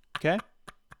 Okay?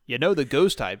 You know the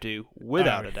ghost type do,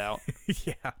 without a doubt.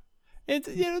 Yeah. And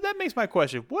that makes my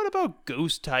question. What about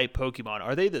ghost type Pokemon?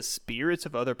 Are they the spirits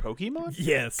of other Pokemon?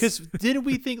 Yes. Because didn't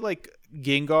we think like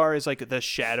Gengar is like the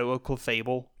shadow of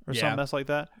Clefable or some mess like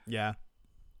that? Yeah.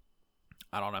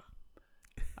 I don't know.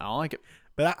 I don't like it.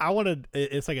 But I wanted,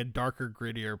 it's like a darker,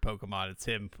 grittier Pokemon. It's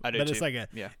him. I do but too. It's like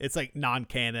it's like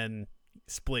non-canon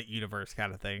split universe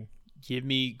kind of thing. Give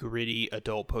me gritty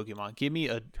adult Pokemon. Give me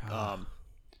a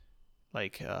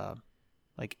like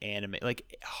anime,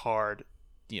 like hard,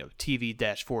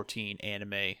 TV-14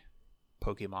 anime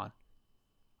Pokemon.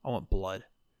 I want blood.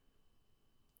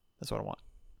 That's what I want.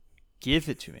 Give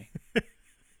it to me.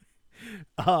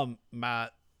 My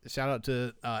shout out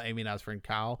to Amy and I's friend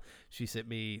Kyle. She sent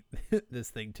me this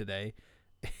thing today,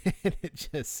 and it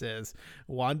just says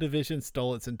WandaVision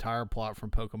stole its entire plot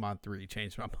from Pokemon 3.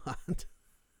 Changed my mind.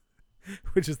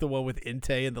 Which is the one with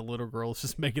Entei and the little girls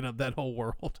just making up that whole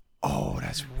world. Oh,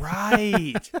 that's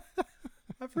right.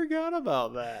 I forgot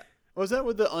about that. Was that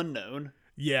with the unknown?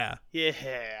 Yeah.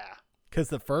 Yeah. Because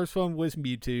the first one was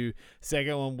Mewtwo,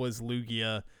 second one was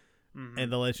Lugia,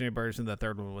 and the legendary version, the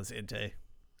third one was Entei.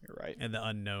 You're right. And the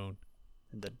unknown.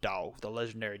 And the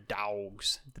legendary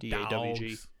dogs.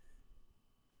 Dogs.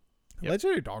 Yep.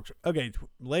 Legendary dogs. Okay,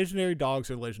 legendary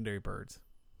dogs or legendary birds?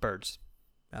 Birds.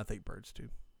 I think birds too.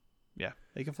 Yeah,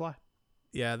 they can fly.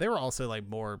 Yeah, they were also like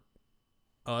more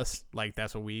us. Like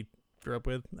that's what we grew up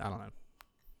with. I don't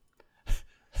know.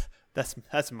 That's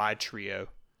my trio.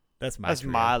 That's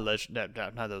trio. My legend.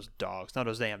 Not those dogs. Not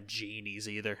those damn genies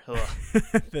either.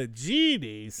 The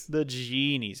genies. The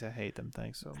genies. I hate them.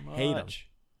 Thanks so much. Hate them.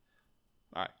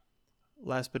 All right.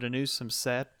 Last bit of news. Some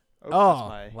sad.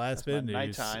 Last bit of news.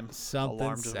 Nighttime. Something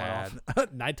alarm just sad. went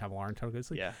off. Nighttime alarm. Time to go to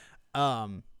sleep. Yeah.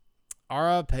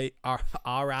 R.I.P.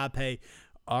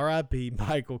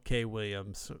 Michael K.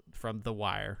 Williams from The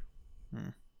Wire.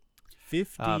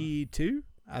 52,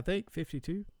 I think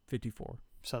 52, 54.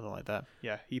 Something like that.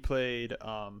 Yeah, he played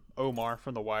Omar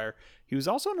from The Wire. He was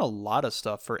also in a lot of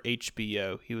stuff for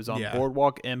HBO. He was on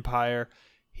Boardwalk Empire.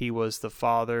 He was the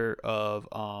father of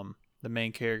the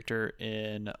main character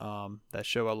in that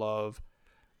show I love.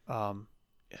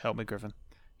 Help me, Griffin.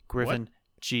 Griffin, what?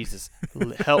 Jesus,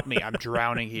 help me. I'm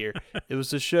drowning here. It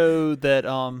was a show that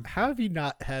How have you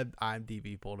not had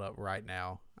IMDb pulled up right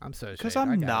now? I'm so ashamed. Because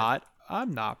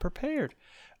I'm not prepared.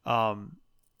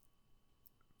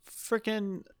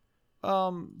 Freaking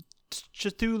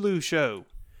Cthulhu show.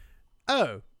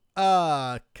 Oh,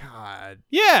 God.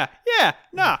 Yeah,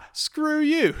 nah, screw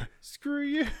you.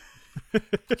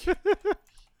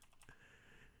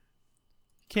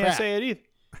 Can't say it either.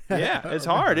 Yeah, it's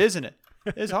hard, isn't it?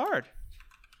 It's hard.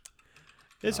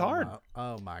 It's hard.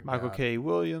 Oh my God. Michael K.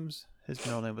 Williams. His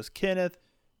middle name was Kenneth.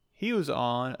 He was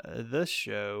on the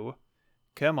show.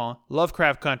 Come on,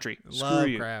 Lovecraft Country. Screw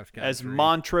you. As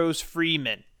Montrose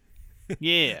Freeman.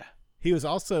 Yeah. He was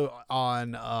also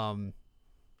on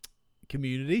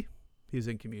Community. He was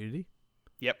in Community.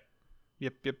 Yep.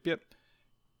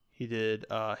 He did.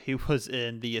 He was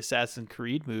in the Assassin's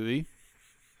Creed movie.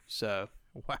 So.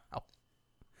 Wow.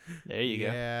 There you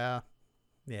go.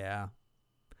 Yeah.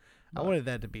 I wanted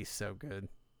that to be so good.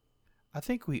 I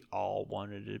think we all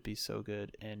wanted it to be so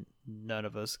good, and none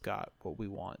of us got what we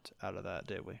want out of that,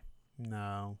 did we?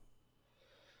 No.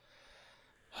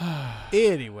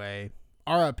 Anyway,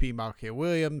 R.I.P. Michael K.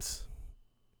 Williams.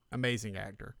 Amazing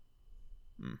actor.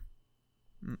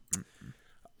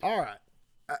 All right.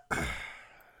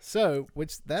 So,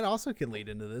 which that also can lead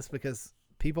into this because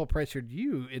people pressured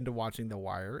you into watching The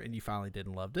Wire, and you finally did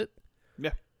and loved it.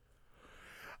 Yeah.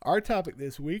 Our topic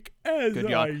this week is good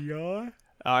yawn.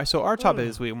 All right, so our topic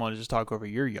this week, I want to just talk over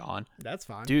your yawn. That's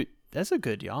fine. Dude, that's a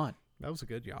good yawn. That was a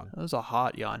good yawn. That was a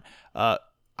hot yawn.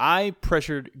 I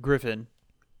pressured Griffin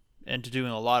into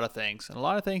doing a lot of things, and a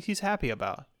lot of things he's happy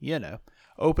about.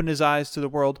 Open his eyes to the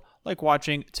world, like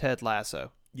watching Ted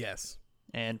Lasso. Yes.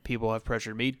 And people have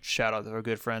pressured me, shout out to our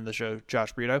good friend of the show,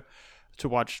 Josh Brito, to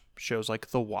watch shows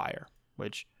like The Wire,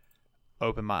 which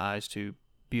opened my eyes to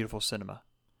beautiful cinema.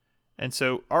 And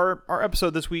so our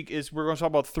episode this week is we're going to talk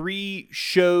about 3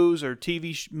 shows or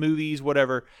TV movies,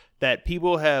 whatever, that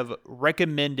people have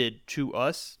recommended to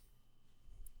us,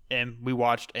 and we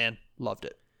watched and loved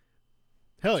it.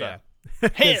 Hell yeah.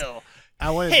 Hell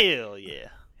yeah.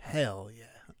 Hell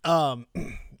yeah.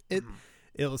 It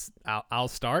was. I'll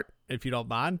start if you don't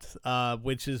mind.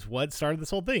 Which is what started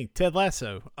this whole thing. Ted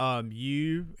Lasso.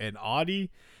 You and Audie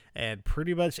and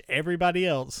pretty much everybody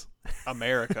else.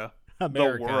 America.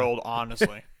 The world,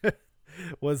 honestly.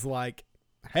 Was like,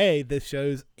 hey, this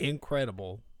show's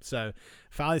incredible. So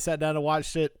finally sat down and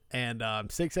watched it, and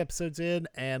 6 episodes in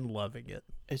and loving it.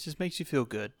 It just makes you feel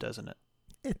good, doesn't it?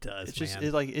 It does.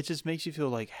 It just makes you feel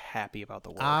like happy about the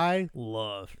world. I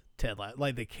love Ted Lasso.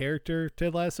 Like the character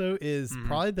Ted Lasso is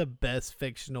probably the best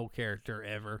fictional character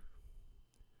ever.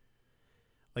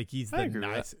 Like he's the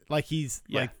nice. Like he's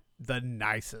like the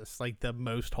nicest. Like the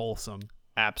most wholesome.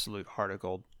 Absolute heart of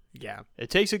gold. Yeah. It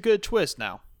takes a good twist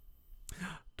now.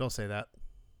 Don't say that.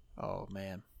 Oh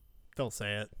man. Don't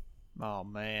say it. Oh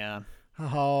man.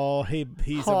 Oh,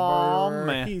 he's a murderer.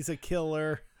 Man. He's a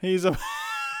killer.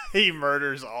 He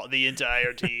murders the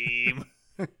entire team.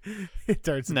 It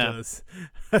turns into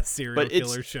a serial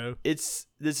killer show. This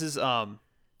is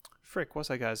frick, what's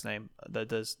that guy's name that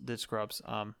did Scrubs?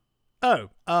 Yeah.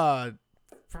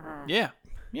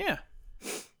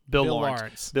 Bill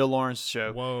Lawrence. Bill Lawrence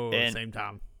show. Whoa, same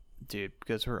time. Dude,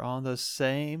 because we're on the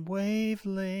same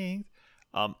wavelength.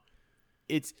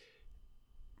 It's,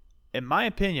 in my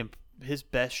opinion, his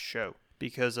best show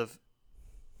because of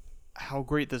how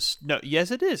great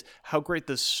it is. How great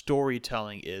the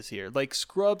storytelling is here. Like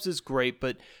Scrubs is great,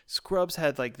 but Scrubs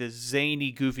had like this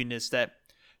zany goofiness that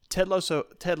Ted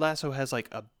Lasso has like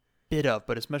a bit of,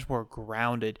 but it's much more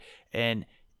grounded, and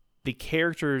the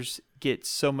characters get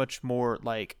so much more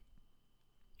like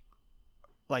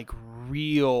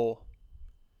real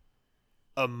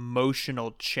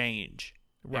emotional change,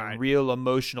 right? And real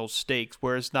emotional stakes,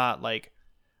 where it's not like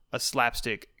a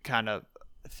slapstick kind of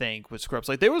thing with Scrubs.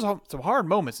 Like there was some hard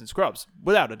moments in Scrubs,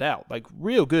 without a doubt, like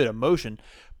real good emotion,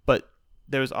 but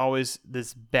there was always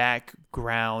this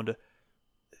background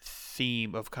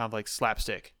theme of kind of like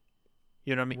slapstick.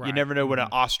 You know what I mean? Right. You never know when an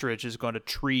ostrich is going to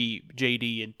tree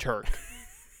JD and Turk.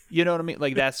 You know what I mean?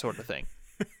 Like that sort of thing.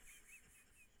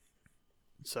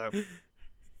 So.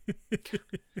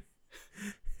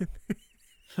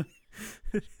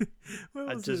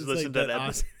 I just listened to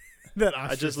that. That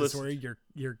ostrich is where your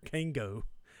Kango.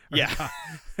 Yeah.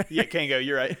 Yeah, Kango,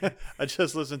 you're right. I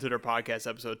just listened to their podcast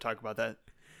episode talk about that.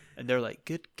 and they're like,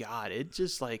 good God, it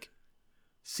just like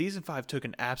season 5 took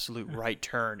an absolute right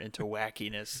turn into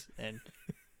wackiness, and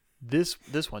this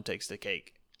one takes the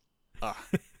cake. That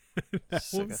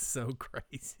was so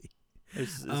crazy.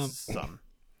 It's something.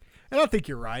 And I think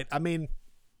you're right. I mean,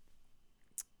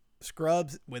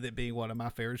 Scrubs, with it being one of my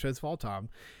favorite shows of all time,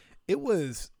 it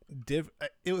was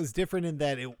different in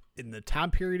that in the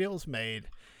time period it was made,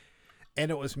 and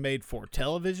it was made for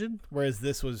television, whereas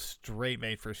this was straight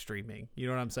made for streaming. You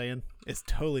know what I'm saying? It's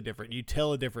totally different. You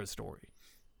tell a different story.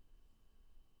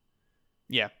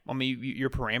 Yeah, I mean, your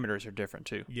parameters are different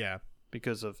too. Yeah,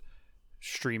 because of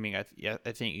streaming. I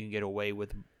think you can get away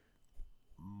with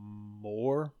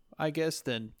more, I guess,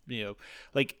 than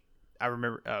like I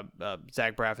remember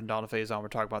Zach Braff and Donna Faison were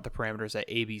talking about the parameters that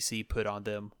ABC put on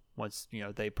them once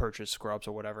they purchased Scrubs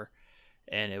or whatever,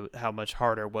 and how much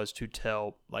harder it was to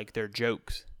tell like their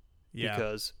jokes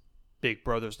because Big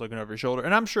Brother's looking over your shoulder,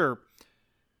 and I'm sure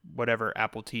whatever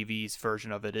Apple TV's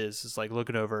version of it is like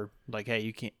looking over like, hey,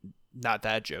 you can't, not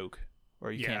that joke,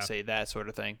 or you can't say that sort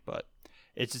of thing, but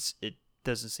it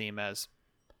doesn't seem as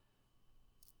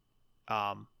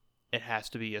it has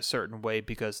to be a certain way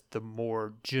because the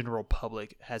more general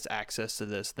public has access to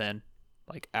this than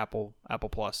like Apple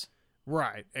Plus.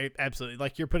 Right. Absolutely.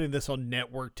 Like you're putting this on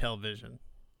network television,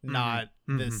 not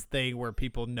this thing where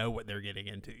people know what they're getting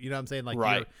into. You know what I'm saying? Like,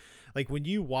 right. Like when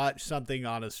you watch something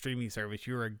on a streaming service,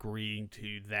 you're agreeing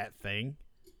to that thing.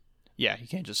 Yeah. You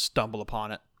can't just stumble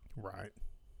upon it. Right.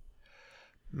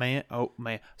 Man. Oh,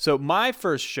 man. So my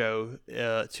first show,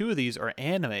 2 of these are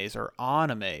animes or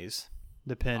animes,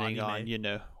 depending on,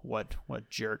 what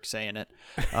jerk saying it.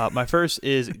 My first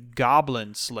is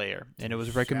Goblin Slayer, and it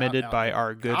was recommended by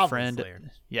our good friend. Slayer.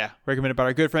 Yeah, recommended by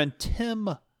our good friend Tim,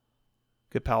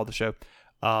 good pal of the show.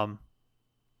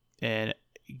 And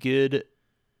good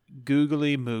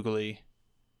googly moogly.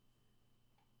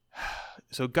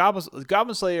 So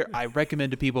Goblin Slayer, I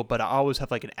recommend to people, but I always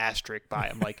have like an asterisk by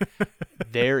it. I'm like,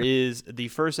 the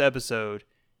first episode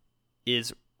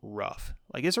is rough.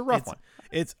 Like it's a rough one.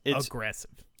 It's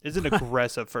aggressive. It's an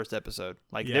aggressive first episode.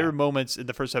 Like there were moments in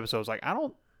the first episode I was like, I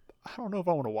don't know if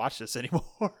I want to watch this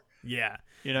anymore. Yeah.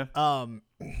 And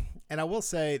I will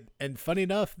say, and funny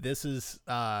enough, this is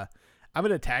I'm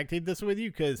gonna tag team this with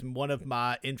you because one of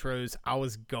my intros I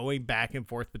was going back and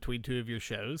forth between 2 of your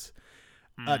shows.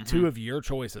 2 of your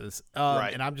choices.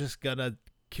 Right. And I'm just gonna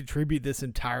contribute this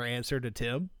entire answer to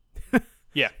Tim.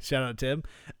 Yeah. Shout out Tim.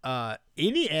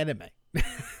 Any anime.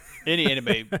 Any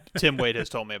anime Tim Wade has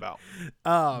told me about.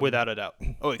 Without a doubt.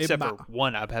 Oh, except for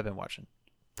one I have been watching.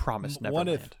 Promised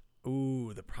Neverland.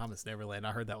 The Promised Neverland.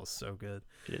 I heard that was so good.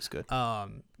 It is good.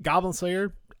 Goblin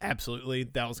Slayer, absolutely.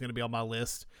 That was gonna be on my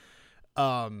list.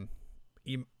 And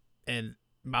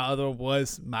my other one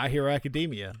was My Hero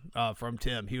Academia from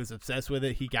Tim. He was obsessed with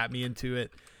it. He got me into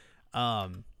it.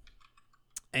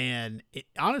 And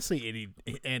honestly,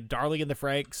 and Darling in the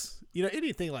Franxx,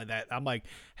 anything like that. I'm like,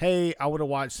 hey, I want to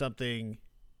watch something.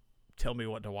 Tell me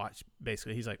what to watch.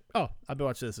 Basically, he's like, oh, I've been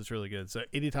watching this. It's really good. So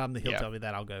anytime that he'll tell me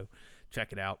that, I'll go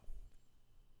check it out.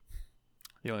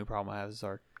 The only problem I have is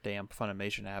our damn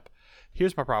Funimation app.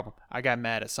 Here's my problem. I got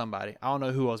mad at somebody. I don't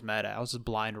know who I was mad at. I was just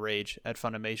blind rage at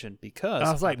Funimation because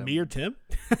I was like, me or Tim?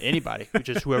 Anybody.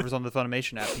 Just whoever's on the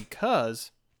Funimation app,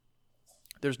 because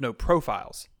there's no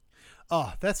profiles.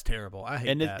 Oh, that's terrible. I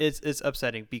hate that. And it's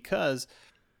upsetting because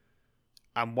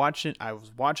I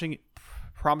was watching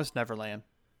Promised Neverland,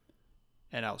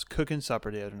 and I was cooking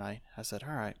supper the other night. I said,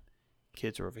 all right,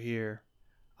 kids are over here.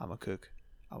 I'm going to cook.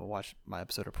 I'm going to watch my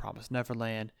episode of Promised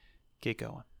Neverland. Get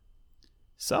going.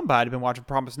 Somebody been watching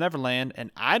Promised Neverland,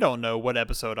 and I don't know what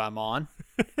episode I'm on.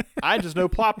 I just know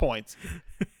plot points.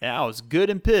 And I was good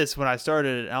and pissed when I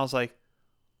started it. And I was like,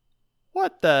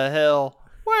 what the hell?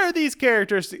 Why are these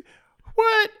characters...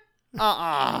 What?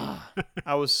 I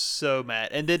was so mad.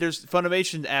 And then there's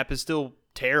Funimation app is still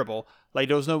terrible. Like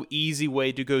there was no easy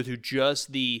way to go to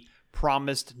just the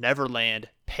Promised Neverland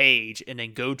page and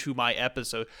then go to my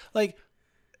episode. Like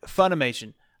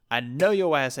Funimation, I know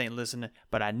your ass ain't listening,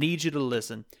 but I need you to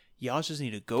listen. Y'all just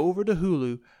need to go over to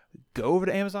Hulu, go over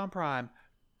to Amazon Prime,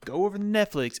 go over to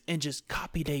Netflix, and just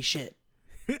copy they shit.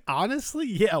 Honestly,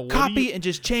 yeah. Copy and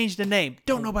just change the name.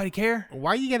 Don't nobody care.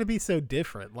 Why you gotta be so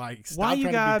different? Like, stop why you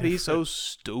gotta be so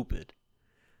stupid?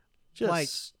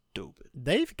 Just stupid.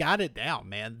 They've got it down,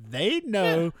 man. They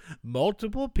know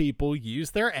multiple people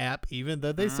use their app, even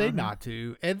though they say not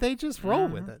to, and they just roll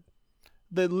with it.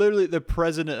 The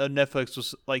president of Netflix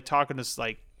was like talking to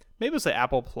like maybe it was like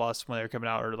Apple Plus when they were coming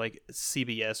out, or like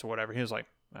CBS or whatever. He was like,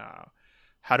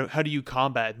 how do you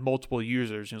combat multiple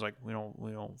users? He was like, we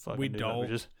don't fucking do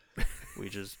that. We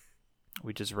just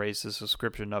We just raised the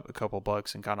subscription up a couple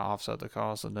bucks and kind of offset the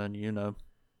cost, and then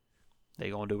they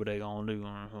gonna do what they gonna do.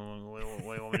 What do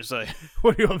you want me to say?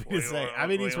 What do you want me to say? I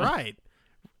mean, he's right.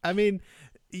 I mean,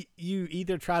 you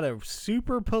either try to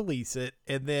super police it,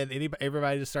 and then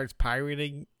everybody just starts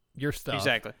pirating your stuff.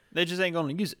 Exactly. They just ain't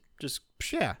gonna use it. Just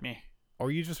meh.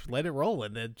 Or you just let it roll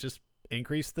and then just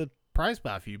increase the price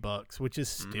by a few bucks, which is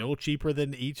still cheaper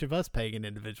than each of us paying an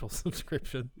individual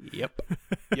subscription. Yep.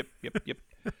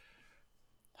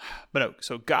 But no,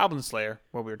 so Goblin Slayer,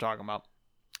 what we were talking about,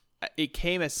 it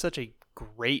came at such a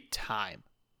great time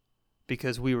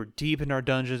because we were deep in our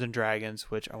Dungeons and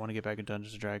Dragons, which I want to get back in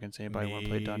Dungeons and Dragons. Anybody want to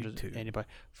play Dungeons? Too. Anybody?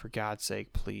 For God's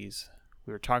sake, please.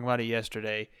 We were talking about it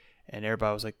yesterday, and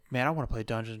everybody was like, man, I want to play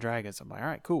Dungeons and Dragons. I'm like, all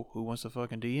right, cool. Who wants to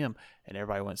fucking DM? And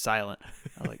everybody went silent.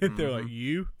 I was like, They're like,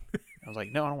 you? I was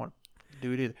like, no, I don't want to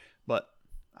do it either. But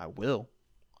I will.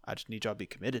 I just need y'all to be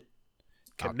committed.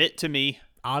 Commit to me.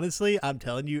 Honestly, I'm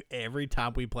telling you, every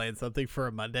time we plan something for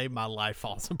a Monday, my life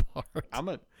falls apart. I'm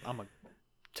a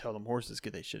tell them horses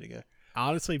get their shit together.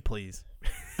 Honestly, please.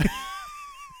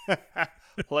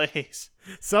 Please.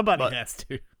 Somebody has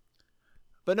to.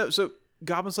 But no, so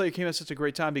Goblin Slayer came at such a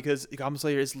great time because Goblin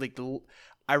Slayer is like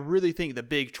I really think the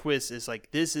big twist is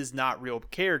like this is not real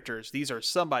characters. These are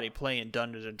somebody playing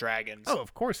Dungeons and Dragons. Oh,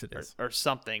 of course it is. Or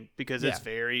something because it's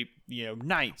very,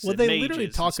 knights well, and they mages literally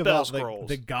and talk spell about scrolls.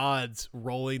 the gods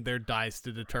rolling their dice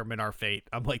to determine our fate.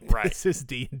 I'm like, Right. This is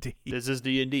D&D. This is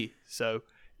D&D. So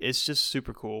it's just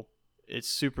super cool. It's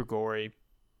super gory.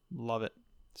 Love it.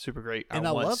 Super great. And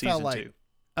I want love season how 2.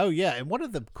 Oh yeah, and one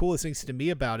of the coolest things to me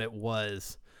about it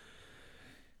was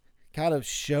kind of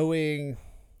showing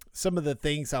some of the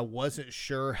things I wasn't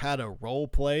sure how to role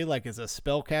play, like as a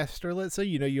spellcaster. Let's say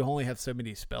you only have so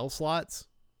many spell slots.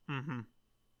 Mm-hmm.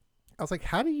 I was like,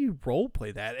 how do you role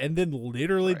play that? And then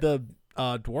literally the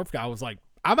dwarf guy was like,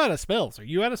 I'm out of spells. Are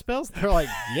you out of spells? They're like,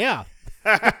 yeah.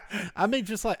 I mean,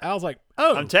 just like I was like,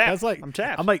 oh, I'm tapped. That's like, I'm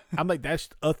tapped. I'm like, that's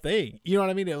a thing. You know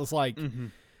what I mean? It was like,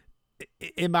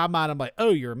 in my mind, I'm like, oh,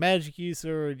 you're a magic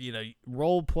user.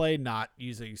 Role play, not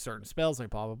using certain spells, like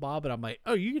blah blah blah. But I'm like,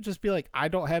 oh, you could just be like, I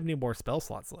don't have any more spell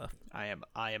slots left. I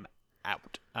am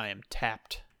out. I am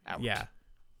tapped out. Yeah,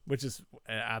 which is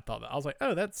I thought that I was like,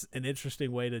 oh, that's an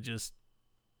interesting way to just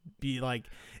be like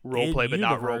role play, but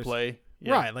not role play.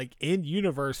 Yeah. Right, like in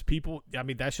universe, people. I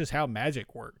mean, that's just how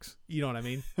magic works. You know what I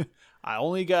mean? I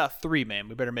only got 3, man.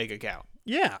 We better make it count.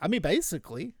 Yeah, I mean,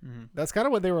 basically, that's kind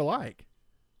of what they were like.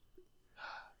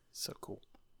 So cool.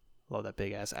 Love that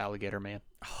big ass alligator man.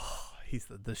 Oh, he's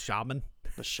the shaman.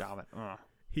 The shaman.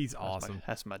 He's awesome.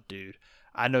 That's my dude.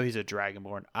 I know he's a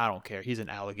dragonborn. I don't care. He's an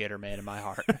alligator man in my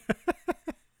heart.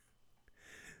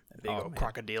 Big old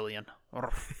crocodilian. All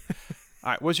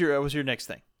right, what's your next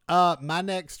thing? My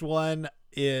next one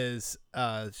is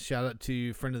shout out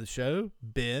to friend of the show,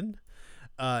 Ben.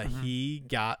 He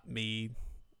got me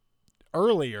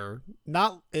earlier.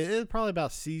 It was probably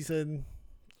about season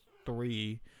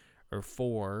 3 or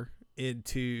 4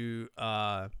 into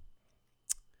oh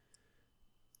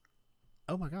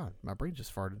my god, my brain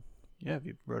just farted. Yeah, if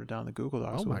you wrote it down in the Google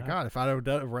Docs. Oh my god, if I'd have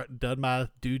done my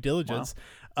due diligence.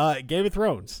 Game of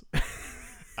Thrones.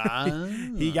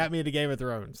 He got me into Game of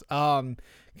Thrones.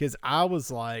 Because I was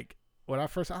like, when I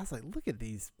was like, look at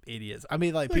these idiots. I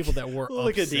mean, like people that were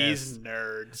look obsessed. at these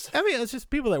nerds. I mean, it's just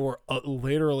people that were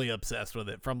literally obsessed with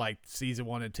it from like season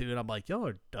 1 and 2, and I'm like, y'all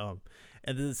are dumb.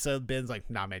 And then so Ben's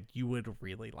like, nah, man, you would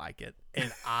really like it,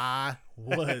 and I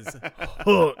was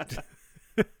hooked.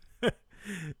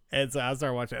 And so I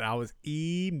started watching it. And I was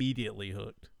immediately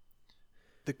hooked.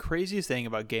 The craziest thing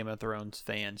about Game of Thrones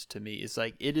fans to me is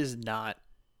like it is not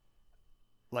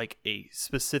like a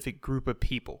specific group of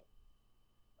people.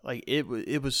 Like it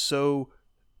was so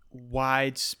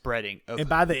widespreading. And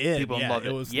by the end, people love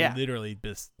it was literally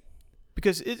just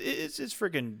because it's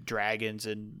freaking dragons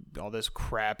and all this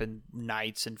crap and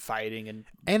knights and fighting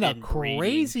and a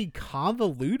crazy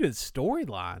convoluted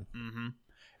storyline. Mm-hmm.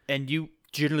 And you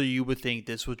would think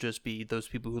this would just be those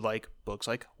people who like books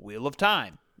like Wheel of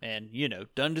Time and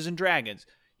Dungeons and Dragons,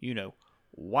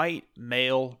 white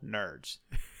male nerds.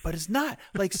 But it's not.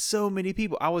 Like so many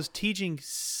people. I was teaching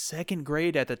 2nd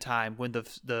grade at the time when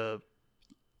the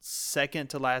second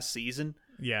to last season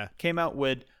came out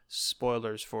with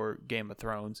spoilers for Game of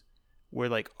Thrones where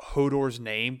like Hodor's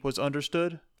name was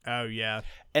understood. Oh yeah.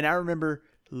 And I remember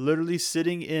literally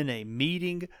sitting in a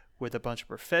meeting with a bunch of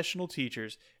professional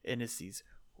teachers, and it's these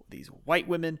white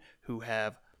women who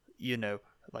have,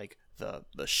 like the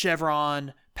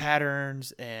chevron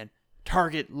patterns and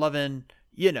Target loving,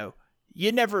 you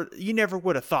never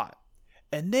would have thought.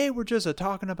 And they were just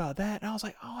talking about that, and I was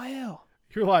like, oh hell.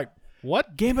 You're like, What?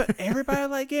 Everybody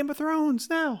like Game of Thrones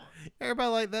now. Everybody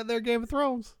like that. They're Game of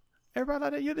Thrones. Everybody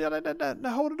like that. You like that.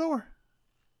 Hold the door.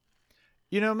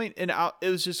 You know what I mean? And it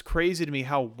was just crazy to me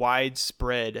how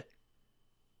widespread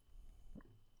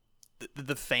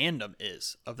the fandom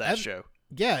is of that show.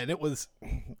 Yeah, and it was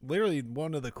literally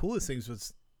one of the coolest things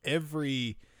was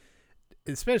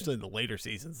especially in the later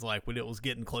seasons, like when it was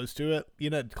getting close to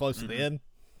it, close to the end,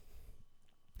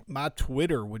 my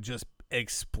Twitter would just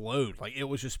explode. Like it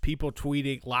was just people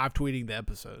live tweeting the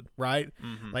episode, right?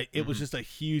 Like it was just a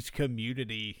huge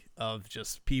community of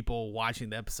just people watching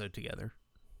the episode together.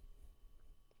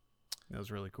 That was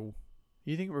really cool.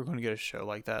 You think we're going to get a show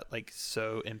like that, like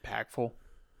so impactful,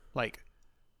 like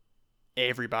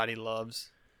everybody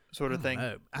loves sort of thing?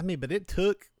 I mean, but it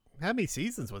took, how many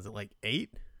seasons was it? Like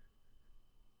 8?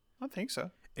 I think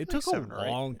so. It took a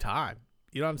long time.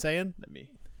 You know what I'm saying?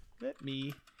 Let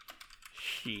me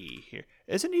see here.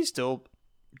 Isn't he still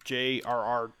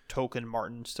J.R.R. Tolkien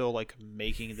Martin still like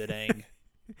making the dang?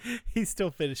 He's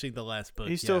still finishing the last book.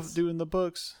 He's still doing the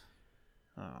books.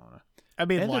 I don't know. I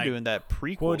mean, and like, they're doing that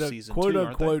prequel season quote too,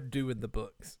 unquote doing the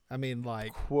books. I mean,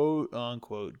 like, quote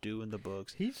unquote doing the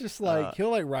books. He's just like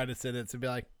he'll like write a sentence and be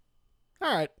like,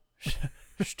 "All right,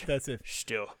 that's it."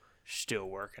 Still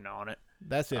working on it.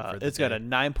 That's it. It's got a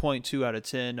 9.2 out of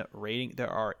 10 rating. There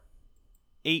are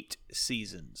 8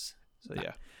 seasons. So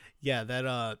yeah.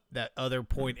 That other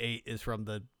 0.8 is from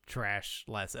the trash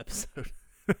last episode.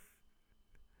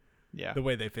 Yeah, the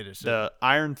way they finished the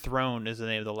Iron Throne is the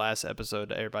name of the last episode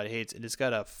that everybody hates, and it's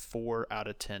got a 4 out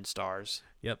of 10 stars.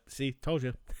 Yep. See, told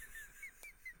you.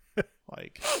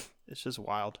 Like, it's just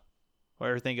wild.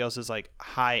 Where everything else is like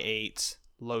high 8s,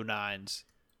 low 9s.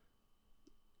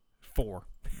 4.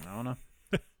 I don't know.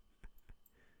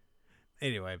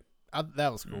 Anyway,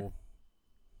 that was cool.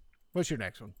 What's your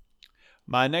next one?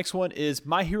 My next one is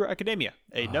My Hero Academia,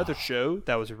 another show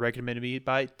that was recommended to me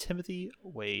by Timothy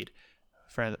Wade,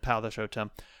 friend pal of the show,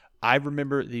 Tim. I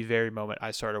remember the very moment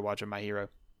I started watching My Hero.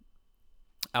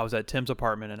 I was at Tim's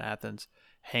apartment in Athens,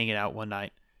 hanging out one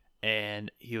night,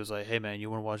 and he was like, "Hey man, you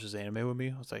want to watch this anime with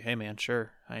me?" I was like, "Hey man, sure.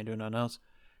 I ain't doing nothing else."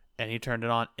 And he turned it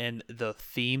on, and the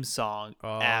theme song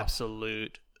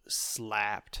absolute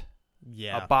slapped.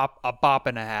 Yeah, a bop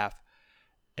and a half.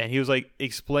 And he was like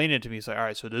explaining it to me. He's like, "All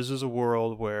right, so this is a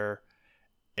world where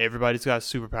everybody's got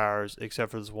superpowers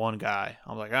except for this one guy."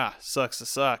 I'm like, sucks to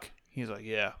suck. He's like,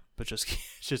 "Yeah, but just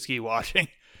keep watching."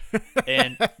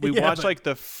 And we watched like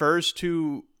the first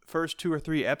two or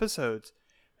three episodes,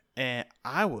 and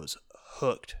I was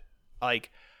hooked. Like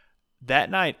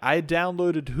that night, I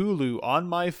downloaded Hulu on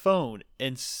my phone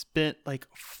and spent like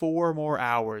 4 more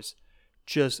hours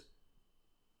just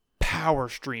power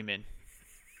streaming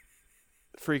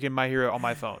freaking My Hero on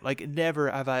my phone. Like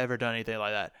never have I ever done anything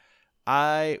like that.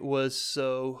 I was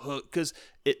so hooked because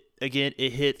it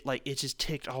hit like it just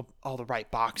ticked all the right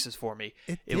boxes for me.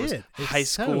 It was high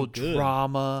school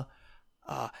drama,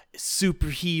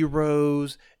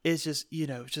 superheroes. It's just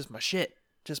it's just my shit,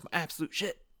 just my absolute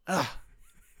shit.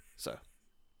 So,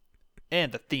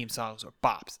 and the theme songs are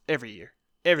bops every year,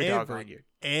 every doggone year,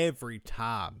 every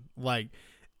time. Like,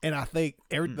 and I think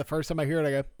the first time I hear it,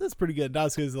 I go, "That's pretty good." Not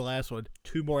as good as the last one.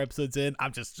 2 more episodes in,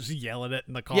 I'm just yelling it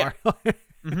in the car.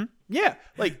 Yeah, yeah.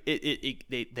 Like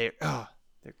they're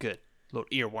good little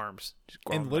earworms.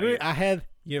 And literally, I had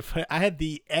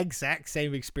the exact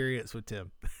same experience with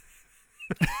Tim.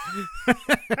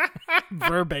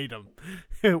 Verbatim.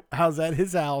 I was at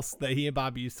his house that he and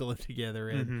Bobby used to live together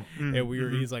in, and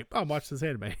he's like, "Oh, watch this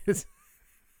anime."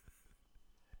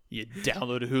 You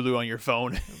downloaded Hulu on your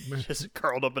phone, just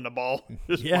curled up in a ball,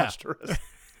 just watched the rest.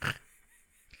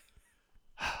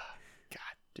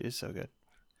 God, dude, it's so good.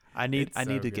 I need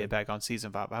to get back on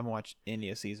season 5. I haven't watched any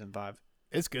of season 5.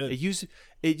 It's good. It used to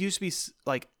be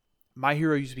like My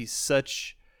Hero used to be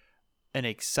such an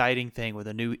exciting thing when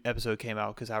a new episode came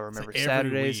out because I remember like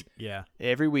Saturdays.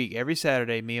 Every week, every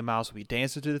Saturday, me and Miles would be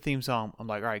dancing to the theme song. I'm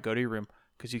like, "All right, go to your room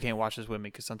because you can't watch this with me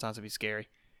because sometimes it'd be scary."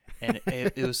 And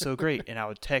it was so great. And I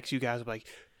would text you guys like,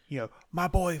 "My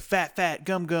boy, fat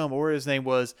gum, or his name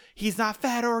was, he's not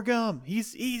fat or gum.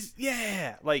 He's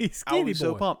like he's I was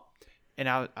so boy. pumped. And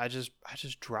I just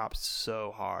dropped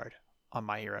so hard on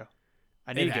My Hero.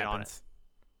 I need to get on it.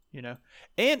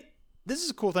 And this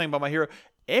is a cool thing about My Hero.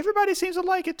 Everybody seems to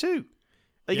like it too.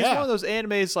 Like it's one of those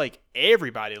animes like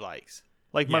everybody likes.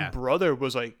 Like my brother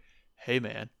was like, "Hey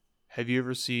man, have you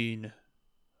ever seen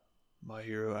My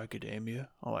Hero Academia?"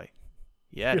 I'm like,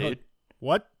 "Yeah, dude." Like,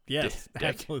 what? Yes,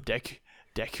 absolutely.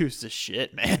 Deku's the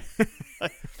shit, man.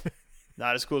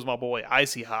 Not as cool as my boy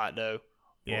Icy Hot though.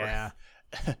 Yeah.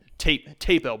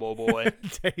 Tape elbow boy.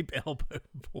 Tape elbow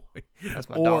boy. That's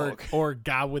my dog. Or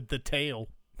guy with the tail.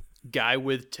 Guy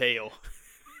with tail.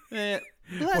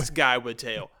 Bless guy with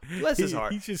tail. Bless his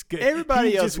heart. He's just good.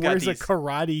 Everybody else just wears a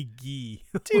karate gi.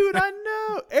 Dude, I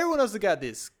know. Everyone else has got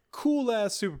this cool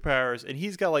ass superpowers, and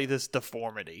he's got like this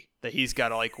deformity that he's got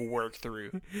to like work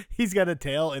through. He's got a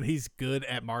tail, and he's good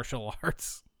at martial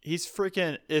arts. He's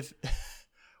freaking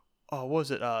what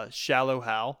was it? Shallow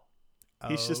Hal.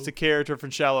 He's just a character from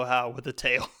Shallow Hal with a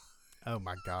tail. Oh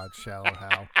my God, Shallow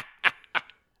Hal.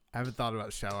 I haven't thought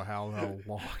about Shallow Hal in a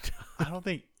long time. I don't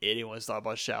think anyone's thought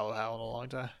about Shallow Hal in a long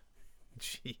time.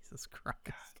 Jesus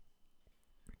Christ.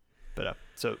 But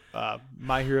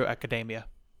My Hero Academia,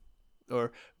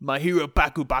 or My Hero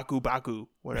Baku Baku Baku,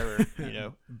 whatever,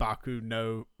 Baku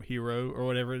no Hero or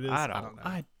whatever it is. I don't know.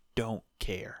 I don't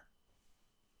care.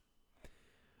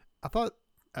 I thought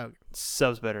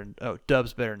dub's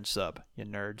better than sub, you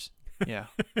nerds. Yeah.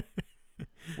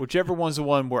 Whichever one's the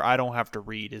one where I don't have to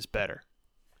read is better.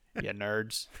 You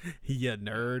nerds. Yeah,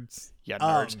 nerds. Yeah,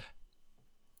 nerds.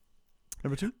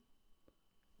 Number two.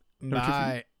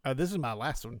 This is my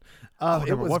last one.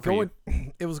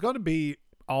 It was going to be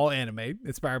all anime,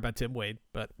 inspired by Tim Wade,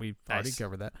 but we've already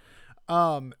covered that.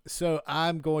 So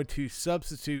I'm going to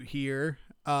substitute here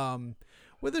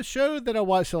with a show that I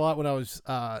watched a lot when I was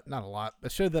not a lot, a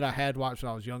show that I had watched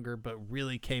when I was younger, but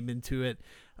really came into it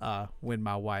when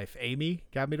my wife Amy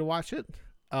got me to watch it.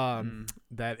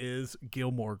 That is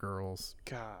Gilmore Girls.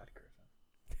 God,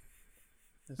 Griffin.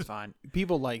 It's fine.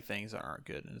 People like things that aren't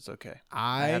good, and it's okay.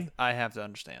 I have to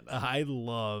understand that. I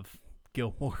love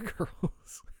Gilmore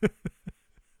Girls.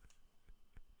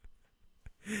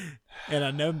 And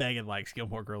I know Megan likes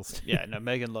Gilmore Girls too. Yeah, no,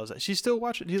 Megan loves it. She's still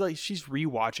watching. She's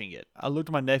rewatching it. I looked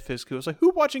at my Netflix. I was like,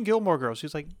 "Who watching Gilmore Girls?"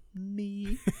 She's like,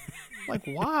 "Me." I'm like,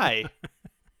 why?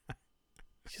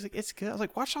 She's like, "It's good." I was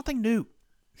like, "Watch something new."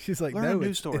 She's like, Learn "No, a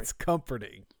new story." It's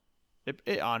comforting.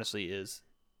 It honestly is.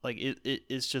 Like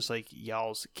it's just like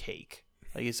y'all's cake.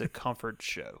 Like it's a comfort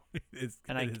show.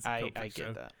 I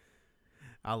get that.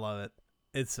 I love it.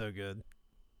 It's so good.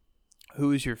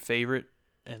 Who is your favorite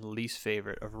and least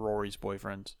favorite of Rory's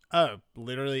boyfriends? Oh,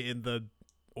 literally in the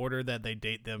order that they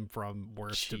date them from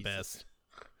worst to best.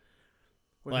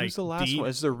 Wait, who's the last one?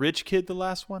 Is the rich kid the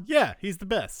last one? Yeah, he's the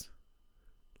best.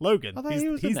 Logan.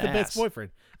 He's the best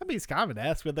boyfriend. I mean, he's kind of an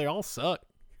ass, but they all suck.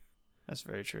 That's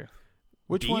very true.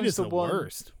 Which Dean one is the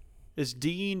worst? Is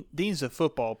Dean? Dean's a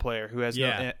football player who has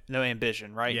no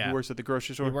ambition, right? Yeah. He works at the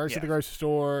grocery store. He works at the grocery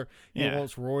store. He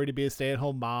wants Rory to be a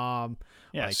stay-at-home mom.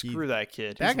 Yeah, screw that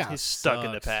kid. He's stuck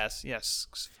in the past. Yes,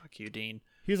 fuck you, Dean.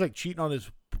 He was like cheating on his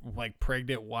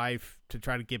pregnant wife to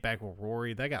try to get back with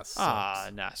Rory. That guy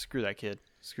sucks. Nah, screw that kid.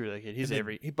 He's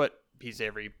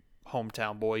every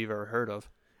hometown boy you've ever heard of.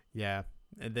 Yeah,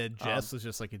 and then Jess was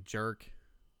just like a jerk.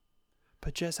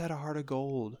 But Jess had a heart of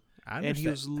gold. I understand. And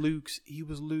he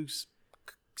was Luke's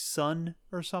son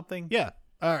or something. Yeah.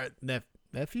 All right.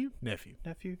 Nephew. So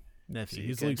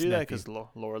He's Luke's do that because nephew.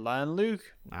 Lorelai and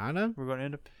Luke. I know. We're going to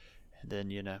end up. And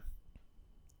then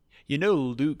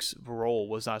Luke's role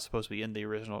was not supposed to be in the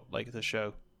original the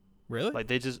show. Really? Like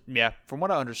they just from what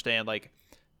I understand,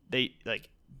 the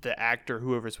actor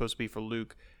whoever's supposed to be for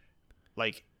Luke,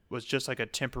 was just a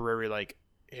temporary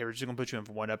hey, we're just gonna put you in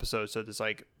for one episode. So there's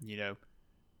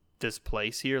this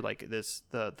place here,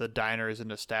 the diner is an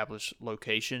established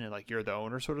location and you're the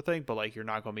owner sort of thing, but you're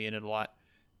not going to be in it a lot.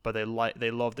 But they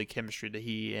love the chemistry that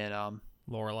he and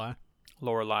Lorelai,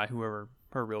 whoever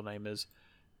her real name is,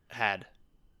 had,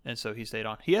 and so he stayed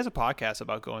on. He has a podcast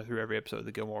about going through every episode of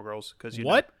the Gilmore Girls because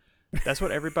that's what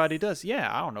everybody does.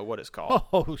 Yeah, I don't know what it's called.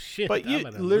 Oh shit! But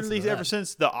literally ever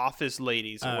since the Office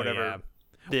ladies or whatever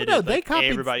did it, they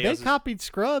copied. Everybody they copied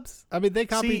Scrubs. I mean, they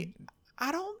copied. See,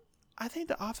 I think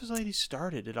the Office ladies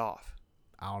started it off.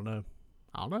 I don't know.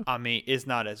 I mean, it's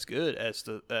not as good as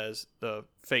the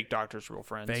Fake Doctors Real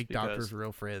Friends. Fake Doctors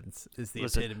Real Friends is the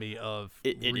epitome of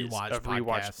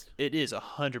rewatch. It is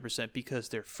 100% because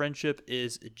their friendship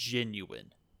is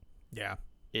genuine. Yeah,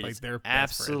 it is they're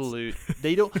absolute.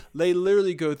 They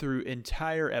literally go through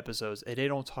entire episodes and they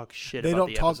don't talk shit about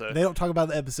the episode. They don't talk about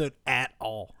the episode at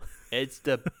all. It's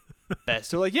the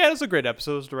best. They're like, yeah, it's a great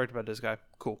episode. It's directed by this guy.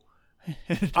 Cool.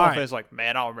 Jonathan's like,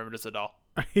 man, I don't remember this at all.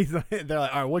 They're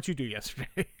like, all right, what'd you do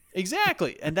yesterday?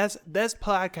 Exactly. And that's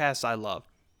podcasts I love.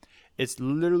 It's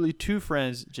literally two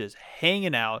friends just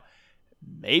hanging out,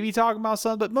 maybe talking about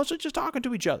something, but mostly just talking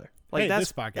to each other.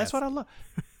 This podcast. That's what I love.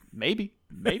 Maybe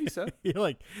so. You're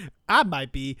like, I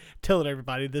might be telling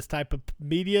everybody this type of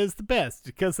media is the best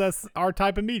because that's our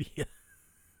type of media.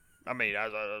 I mean,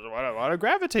 that's what I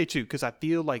gravitate to because I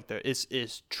feel like there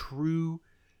is true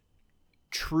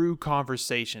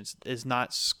conversations. Is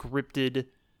not scripted,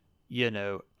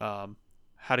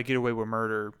 How to Get Away with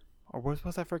Murder, or what's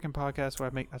that freaking podcast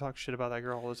where I talk shit about that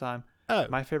girl all the time? Oh,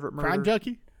 My Favorite Murder. Crime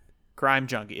Junkie. Crime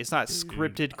Junkie. It's not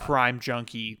scripted Crime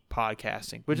Junkie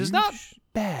podcasting, which is not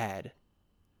bad.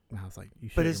 I was like,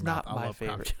 but it's not my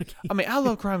favorite. I mean, I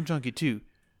love Crime Junkie too,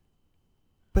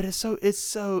 but it's such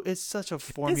a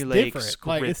formulaic scripted.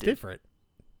 Like, it's different.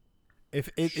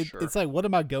 It's like, what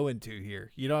am I going to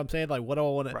here? You know what I'm saying? Like, what do I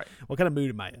want to? Right. What kind of mood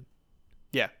am I in?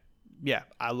 Yeah.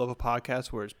 I love a podcast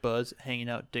where it's Buzz hanging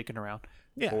out, dicking around,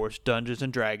 or it's Dungeons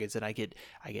and Dragons, and I get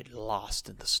lost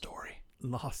in the story,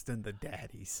 lost in the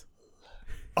daddies.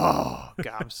 Oh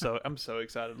God, I'm so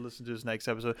excited to listen to this next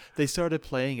episode. They started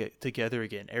playing it together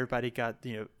again. Everybody got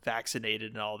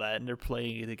vaccinated and all that, and they're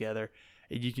playing it together.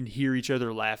 And you can hear each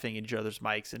other laughing in each other's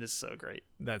mics, and it's so great.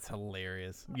 That's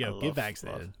hilarious. Get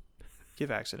vaccinated. Get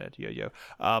vaccinated. Yo.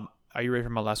 Are you ready for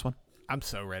my last one? I'm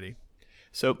so ready.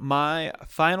 So my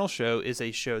final show is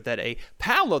a show that a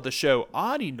pal of the show,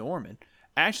 Audie Norman,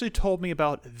 actually told me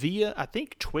about via, I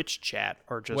think, Twitch chat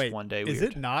or just one day. Is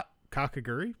it not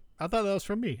Kakaguri? I thought that was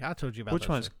from me. I told you about which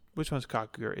one's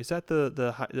Kakaguri? Is that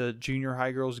the junior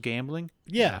high girls gambling?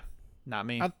 Yeah. Not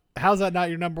me. How's that not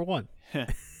your number one?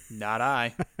 Not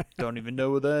I. Don't even know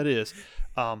what that is.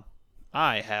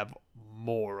 I have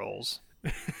morals.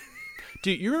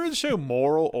 Dude, you remember the show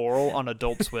Moral Oral on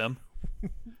Adult Swim?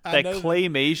 That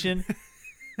claymation?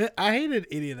 I hated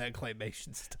any of that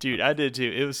claymation stuff. Dude, I did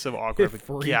too. It was so awkward.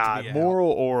 God,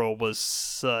 Moral Oral was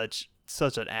such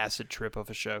an acid trip of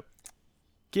a show.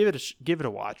 Give it a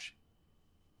watch.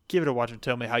 Give it a watch and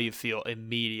tell me how you feel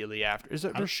immediately after.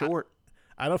 They're short.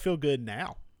 I don't feel good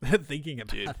now thinking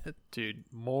about it. Dude,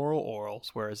 Moral Orals.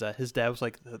 Where is that? His dad was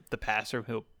like the pastor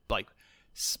who'll like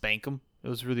spank him. It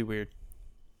was really weird.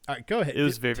 All right, go ahead. It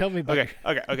was tell me about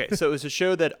Okay. So it was a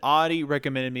show that Audie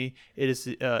recommended me. It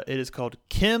is called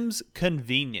Kim's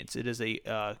Convenience. It is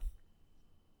a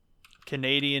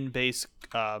Canadian-based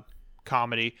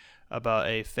comedy about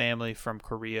a family from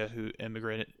Korea who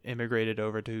immigrated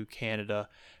over to Canada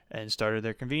and started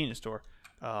their convenience store.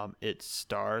 It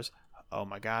stars, oh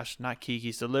my gosh, not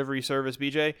Kiki's Delivery Service,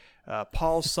 BJ,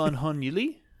 Paul Sun-Hun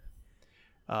Yuli,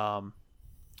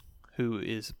 who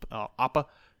is Appa,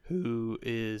 who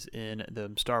is in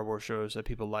the Star Wars shows that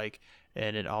people like,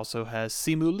 and it also has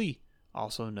Simu Lee,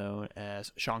 also known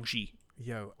as Shang-Chi.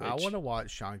 Yo, I want to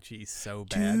watch Shang-Chi so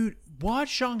bad. Dude, watch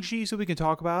Shang-Chi so we can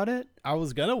talk about it. I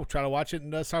was going to try to watch it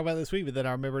and talk about it this week, but then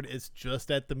I remembered it's just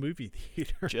at the movie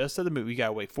theater. Just at the movie. We got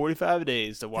to wait 45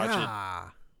 days to watch it.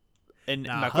 And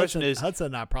my question is... Hudson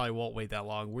and I probably won't wait that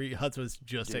long. Hudson was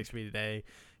just texting me today.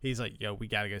 He's like, yo, we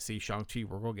got to go see Shang-Chi.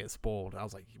 We're going to get spoiled. I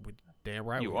was like, damn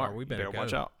right you we are. We better go.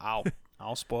 Watch out.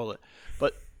 I'll spoil it.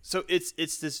 But so it's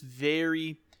this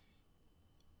very...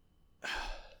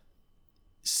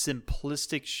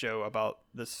 simplistic show about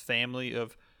this family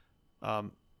of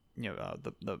the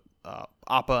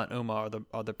Appa and Uma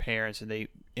are the parents, and they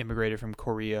immigrated from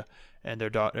Korea, and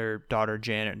their daughter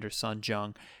Janet and their son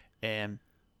Jung, and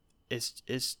it's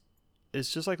just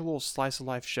like a little slice of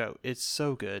life show. It's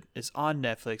so good. It's on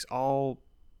Netflix. All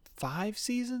 4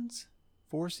 seasons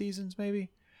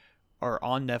maybe are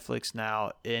on Netflix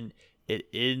now, and it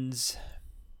ends.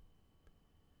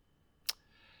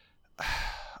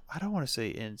 I don't want to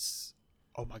say ends.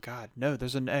 Oh my God, no!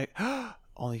 There's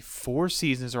only 4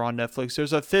 seasons are on Netflix.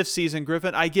 There's a 5th season,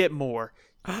 Griffin. I get more.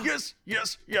 Yes.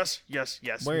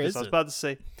 Where is it? I was about to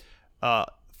say,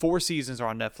 4 seasons are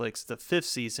on Netflix. The 5th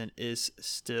season is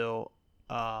still.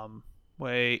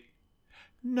 Wait,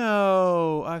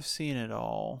 no, I've seen it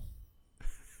all.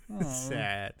 Oh,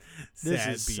 sad. This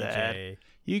is BJ. sad.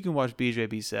 You can watch BJ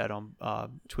Be Sad on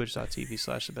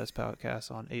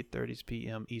twitch.tv/thebestpodcast on 8:30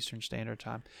 p.m. Eastern Standard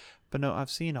Time. But no, I've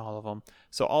seen all of them.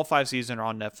 So all 5 seasons are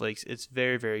on Netflix. It's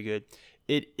very, very good.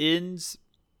 It ends...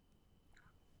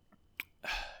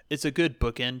 It's a good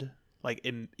bookend. Like,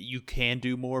 you can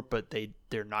do more, but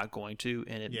they're not going to.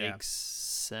 And it makes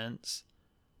sense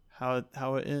how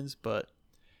it ends. But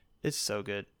it's so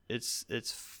good. It's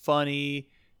funny.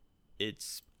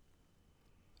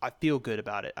 I feel good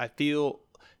about it. I feel...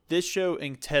 This show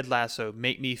and Ted Lasso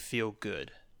make me feel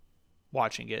good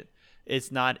watching it. It's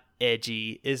not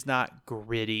edgy. It's not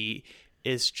gritty.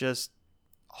 It's just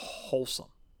wholesome.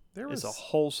 It's a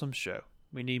wholesome show.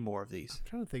 We need more of these. I'm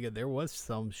trying to think there was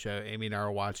some show Amy and I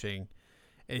were watching,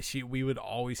 and we would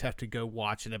always have to go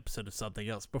watch an episode of something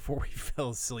else before we fell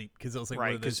asleep because it was like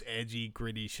one of those edgy,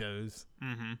 gritty shows.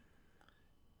 Mm-hmm.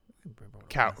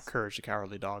 Courage the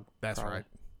Cowardly Dog. That's probably right.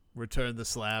 Return the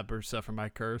Slab or Suffer My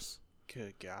Curse.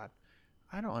 Good God.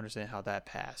 I don't understand how that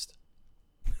passed.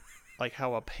 Like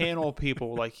how a panel of people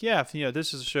were like, yeah,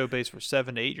 this is a show based for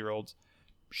 7 to 8-year-olds.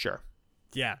 Sure.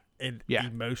 Yeah, and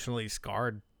emotionally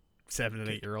scarred 7 and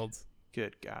 8 year olds.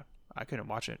 Good God, I couldn't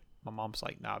watch it. My mom's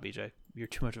like, "Nah, BJ, you're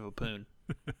too much of a poon.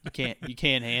 You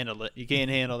can't handle it. You can't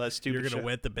handle that stupid. You're gonna shit.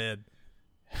 wet the bed."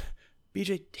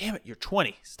 BJ, damn it, you're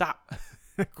 20. Stop.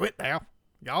 Quit now.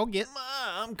 Y'all get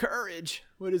Mom, courage.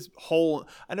 What is hole?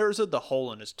 I never said the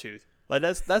hole in his tooth. Like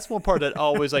that's one part that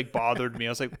always like bothered me. I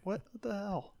was like, what the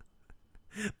hell?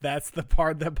 That's the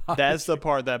part that bothered That's the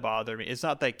part that bothered me. It's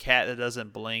not that cat that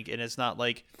doesn't blink, and it's not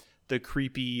like the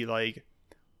creepy like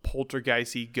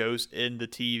poltergeisty ghost in the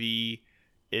TV.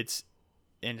 It's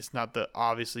not the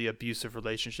obviously abusive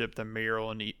relationship that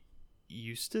Meryl and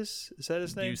Eustace, is that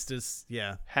his name? Eustace,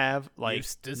 yeah. Have like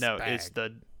Eustace no, Bag.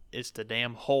 it's the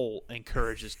damn hole in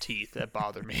Courage's teeth that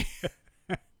bother me.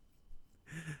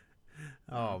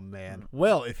 Oh man.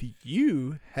 Well, if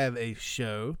you have a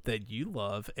show that you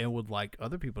love and would like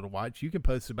other people to watch, you can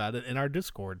post about it in our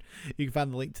Discord. You can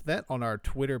find the link to that on our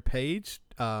Twitter page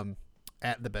at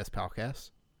the Best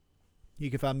Palcast. You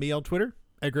can find me on Twitter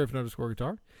at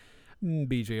Griffin_guitar,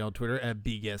 BJ on Twitter at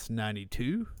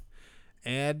BGuest92,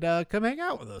 and come hang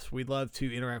out with us. We'd love to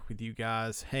interact with you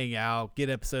guys, hang out, get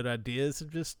episode ideas,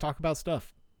 and just talk about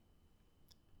stuff.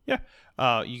 Yeah.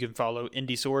 You can follow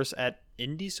Indiesaurus at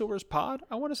Indiesaurus Pod,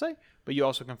 I want to say. But you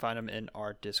also can find him in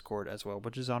our Discord as well,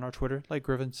 which is on our Twitter, like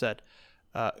Griffin said.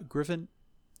 Griffin,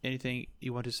 anything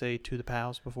you want to say to the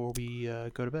pals before we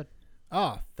go to bed?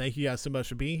 Thank you guys so much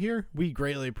for being here. We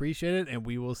greatly appreciate it, and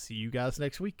we will see you guys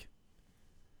next week.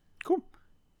 Cool.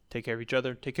 Take care of each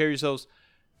other. Take care of yourselves.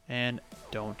 And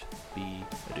don't be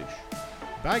a douche.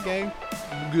 Bye, gang.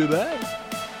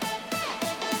 Goodbye.